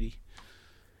university.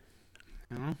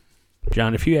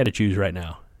 John, if you had to choose right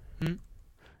now,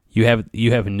 you have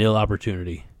a nil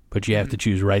opportunity, but you have to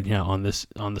choose right now on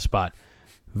the spot.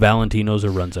 Valentino's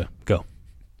or Runza. Go.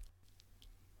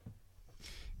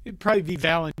 It'd probably be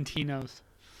Valentino's.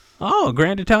 Oh,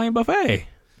 Grand Italian Buffet.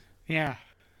 Yeah.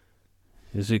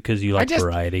 Is it because you like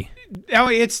variety? No,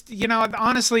 it's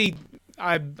honestly,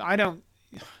 I don't.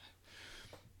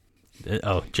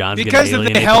 Oh, John's because gonna of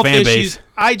the alienate health the fan issues. base.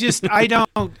 I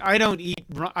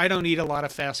don't eat a lot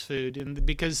of fast food, and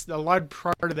because a large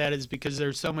part of that is because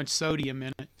there's so much sodium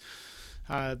in it.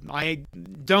 I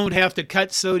don't have to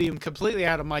cut sodium completely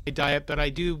out of my diet, but I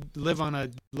do live on a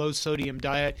low sodium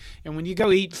diet. And when you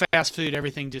go eat fast food,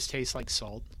 everything just tastes like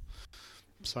salt.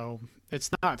 So it's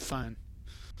not fun,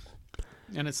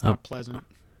 and it's not pleasant.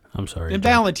 I'm sorry. And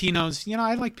Valentino's,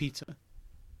 I like pizza.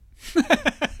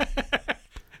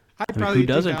 I'd probably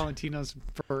do Valentino's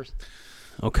first.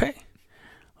 Okay.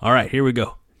 All right, here we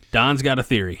go. Don's got a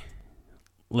theory.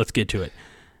 Let's get to it.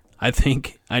 I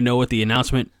think I know what the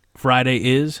announcement Friday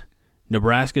is.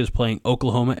 Nebraska is playing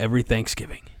Oklahoma every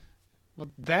Thanksgiving. Well,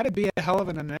 that'd be a hell of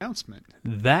an announcement.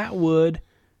 That would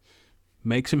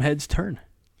make some heads turn.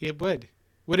 It would.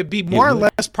 Would it be more or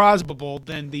would. less probable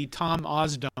than the Tom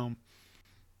Osdome?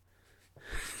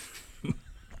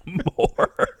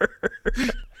 More.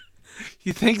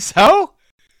 You think so?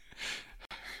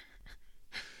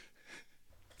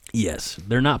 Yes,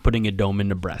 they're not putting a dome in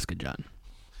Nebraska, John.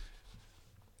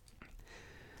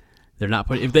 They're not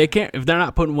putting if they're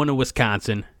not putting one in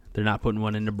Wisconsin, they're not putting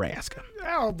one in Nebraska.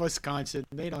 Oh, Wisconsin,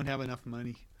 they don't have enough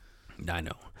money. I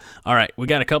know. All right, we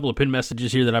got a couple of pin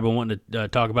messages here that I've been wanting to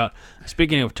talk about.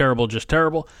 Speaking of terrible, just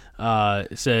terrible,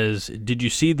 it says, did you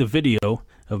see the video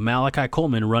of Malachi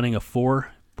Coleman running a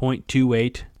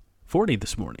 4.28 40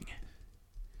 this morning?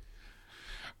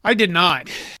 I did not.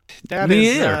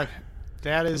 Me either.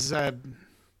 That is,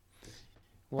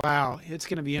 wow. It's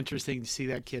going to be interesting to see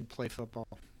that kid play football.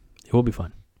 It will be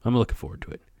fun. I'm looking forward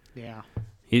to it. Yeah.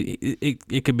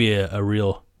 It could be a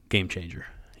real game changer,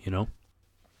 you know?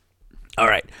 All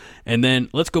right, and then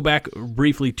let's go back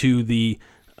briefly to the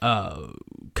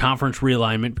conference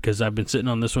realignment because I've been sitting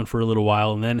on this one for a little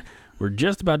while, and then we're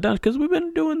just about done because we've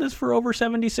been doing this for over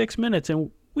 76 minutes,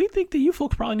 and we think that you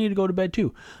folks probably need to go to bed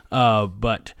too.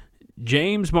 But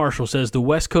James Marshall says the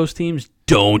West Coast teams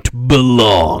don't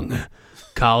belong.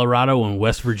 Colorado and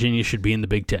West Virginia should be in the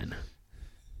Big Ten.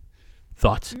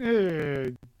 Thoughts?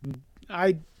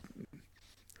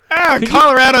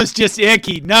 Colorado's just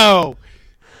icky. No.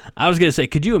 I was going to say,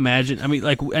 could you imagine? I mean,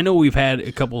 like, I know we've had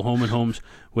a couple home and homes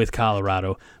with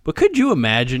Colorado, but could you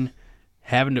imagine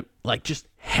having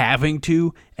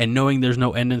to and knowing there's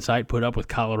no end in sight put up with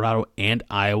Colorado and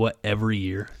Iowa every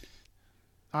year?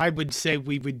 I would say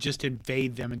we would just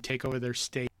invade them and take over their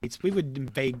states. We would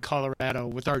invade Colorado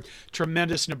with our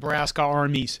tremendous Nebraska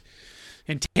armies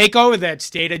and take over that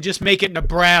state and just make it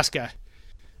Nebraska.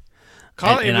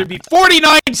 It would be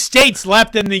 49 states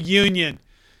left in the Union.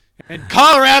 And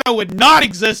Colorado would not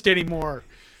exist anymore.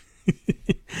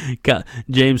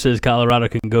 James says Colorado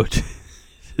can go to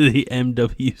the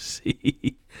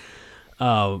MWC.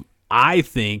 I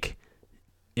think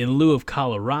in lieu of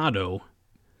Colorado,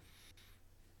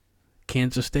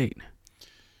 Kansas State.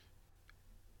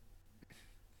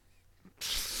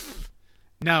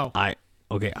 No.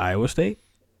 Iowa State?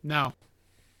 No.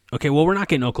 Okay, well, we're not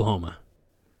getting Oklahoma.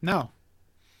 No.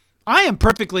 I am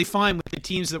perfectly fine with the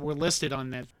teams that were listed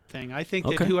on that thing. I think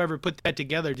that whoever put that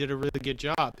together did a really good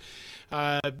job.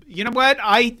 You know what?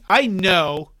 I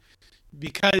know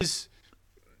because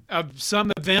of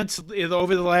some events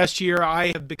over the last year,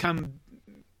 I have become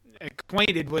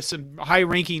acquainted with some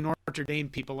high-ranking Notre Dame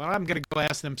people, and I'm going to go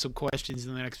ask them some questions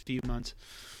in the next few months.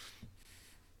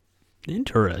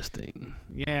 Interesting.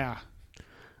 Yeah.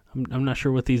 I'm not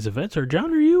sure what these events are.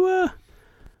 John, are you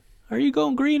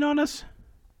going green on us?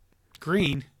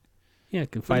 Green? Yeah,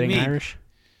 Fighting Irish.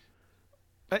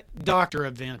 Doctor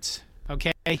events,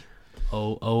 okay?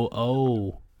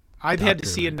 Oh. I've had to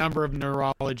see a number of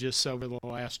neurologists over the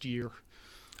last year.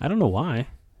 I don't know why.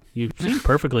 You seem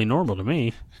perfectly normal to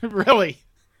me. Really?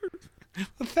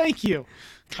 Well, thank you.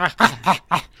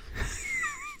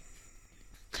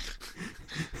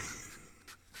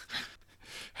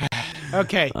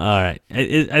 Okay. All right.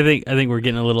 I think we're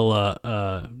getting a little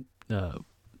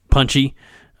punchy.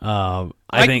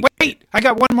 Wait, I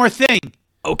got one more thing.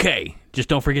 Okay, just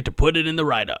don't forget to put it in the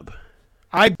write-up.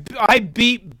 I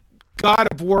beat God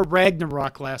of War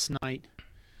Ragnarok last night.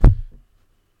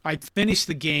 I finished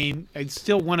the game. It's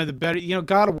still one of the better.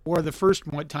 God of War, the first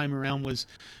time around, was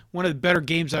one of the better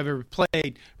games I've ever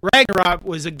played. Ragnarok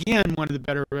was, again, one of the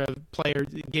better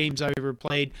games I've ever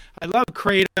played. I love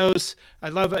Kratos. I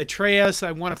love Atreus.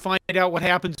 I want to find out what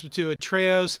happens to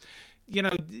Atreus.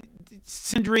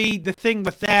 Sindri, the thing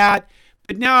with that.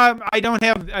 But now I don't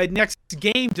have a next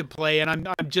game to play, and I'm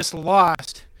just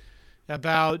lost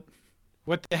about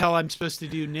what the hell I'm supposed to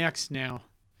do next now.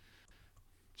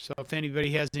 So if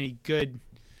anybody has any good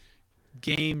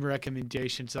game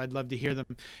recommendations, I'd love to hear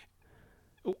them.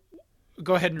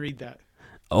 Go ahead and read that.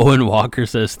 Owen Walker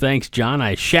says, thanks, John.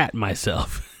 I shat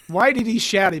myself. Why did he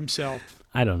shat himself?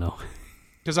 I don't know.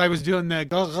 Because I was doing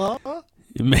the...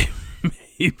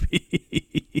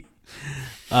 Maybe.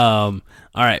 All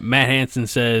right. Matt Hansen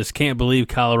says, can't believe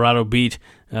Colorado beat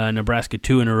Nebraska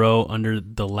 2 in a row under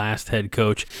the last head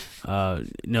coach.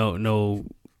 No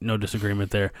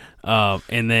disagreement there.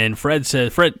 And then Fred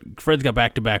says, Fred's got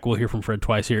back-to-back. We'll hear from Fred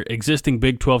twice here. Existing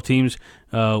Big 12 teams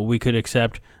we could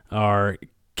accept are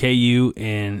KU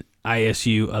and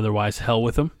ISU. Otherwise, hell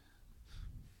with them.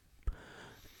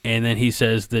 And then he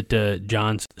says that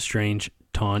John's strange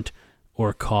taunt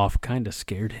or cough kind of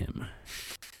scared him.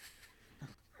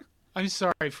 I'm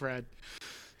sorry, Fred.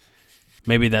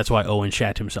 Maybe that's why Owen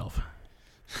shat himself.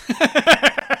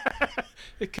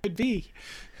 It could be.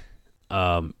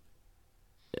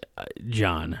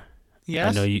 John.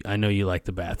 Yes. I know you like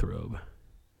the bathrobe.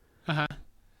 Uh-huh.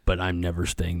 But I'm never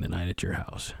staying the night at your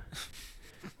house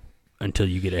until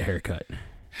you get a haircut.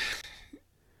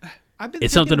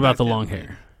 It's something about the long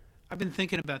hair. I've been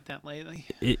thinking about that lately.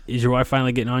 Is your wife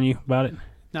finally getting on you about it?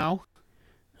 No.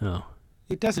 Oh.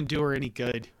 It doesn't do her any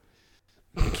good.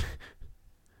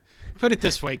 Put it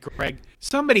this way, Greg.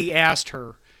 Somebody asked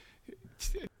her,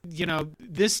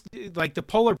 this, like the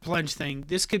polar plunge thing,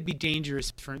 this could be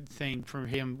dangerous thing for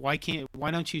him. Why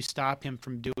don't you stop him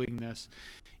from doing this?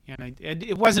 And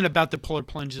it wasn't about the polar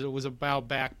plunge, it was a while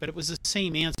back, but it was the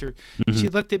same answer. Mm-hmm. She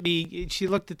looked at me, she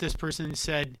looked at this person and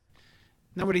said,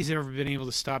 nobody's ever been able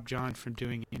to stop John from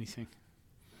doing anything.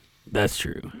 That's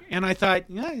true. And I thought,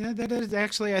 that is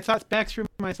actually, I thought back through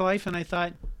my life and I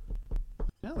thought,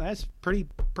 well, that's pretty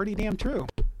damn true.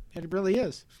 It really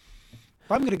is.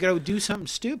 If I'm going to go do something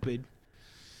stupid,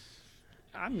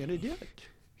 I'm going to do it.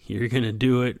 You're going to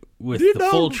do it with the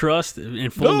full trust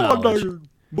and full knowledge.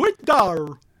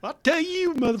 I'll tell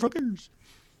you, motherfuckers.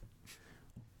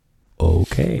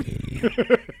 Okay.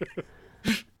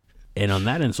 And on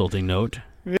that insulting note,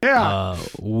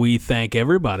 we thank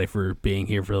everybody for being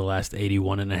here for the last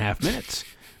 81 and a half minutes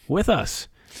with us.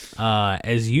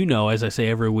 As you know, as I say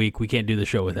every week, we can't do the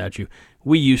show without you.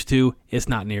 We used to. It's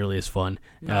not nearly as fun,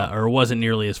 or wasn't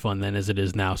nearly as fun then as it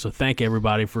is now. So thank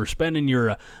everybody for spending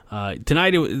your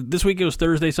tonight. This week it was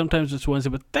Thursday. Sometimes it's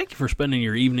Wednesday, but thank you for spending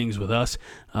your evenings with us.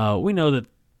 We know that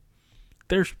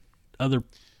there's other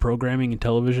programming and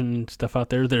television and stuff out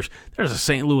there. There's a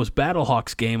St. Louis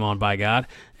Battlehawks game on, by God,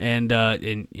 and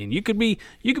you could be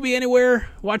anywhere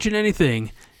watching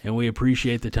anything. And we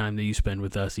appreciate the time that you spend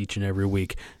with us each and every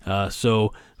week.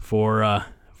 So for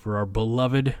our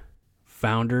beloved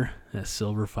founder, that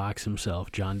Silver Fox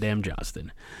himself, John Dam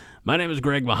Johnston, my name is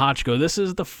Greg Mahochko. This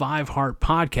is the 5 Heart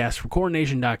Podcast for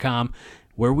CoreNation.com,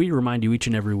 where we remind you each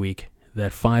and every week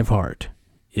that 5 Heart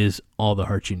is all the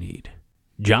heart you need.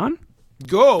 John?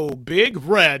 Go Big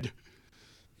Red.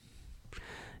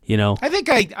 I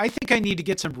think I need to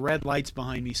get some red lights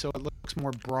behind me so it looks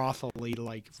more brothel-y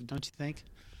like, don't you think?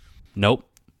 Nope.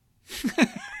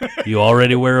 You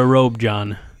already wear a robe,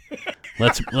 John.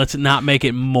 Let's not make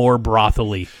it more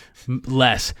brothely.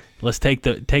 Less. Let's take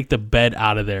the bed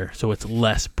out of there so it's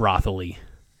less brothely.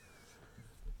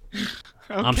 Okay.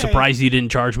 I'm surprised you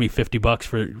didn't charge me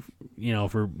 $50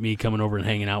 for me coming over and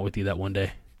hanging out with you that one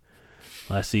day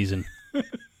last season.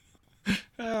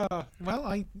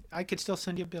 Well, I could still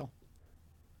send you a bill.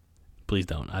 Please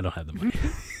don't. I don't have the money.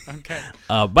 Okay.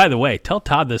 By the way, tell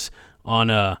Todd this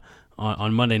on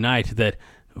Monday night that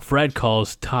Fred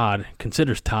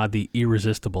considers Todd the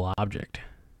irresistible object.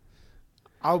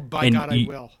 Oh, by God, I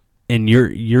will. And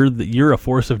you're a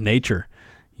force of nature.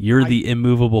 You're the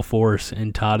immovable force,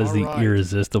 and Todd is the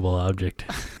irresistible object.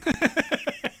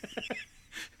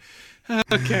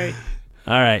 Okay.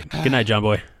 All right. Good night, John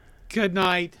Boy. Good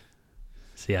night.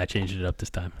 See, I changed it up this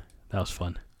time. That was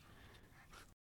fun.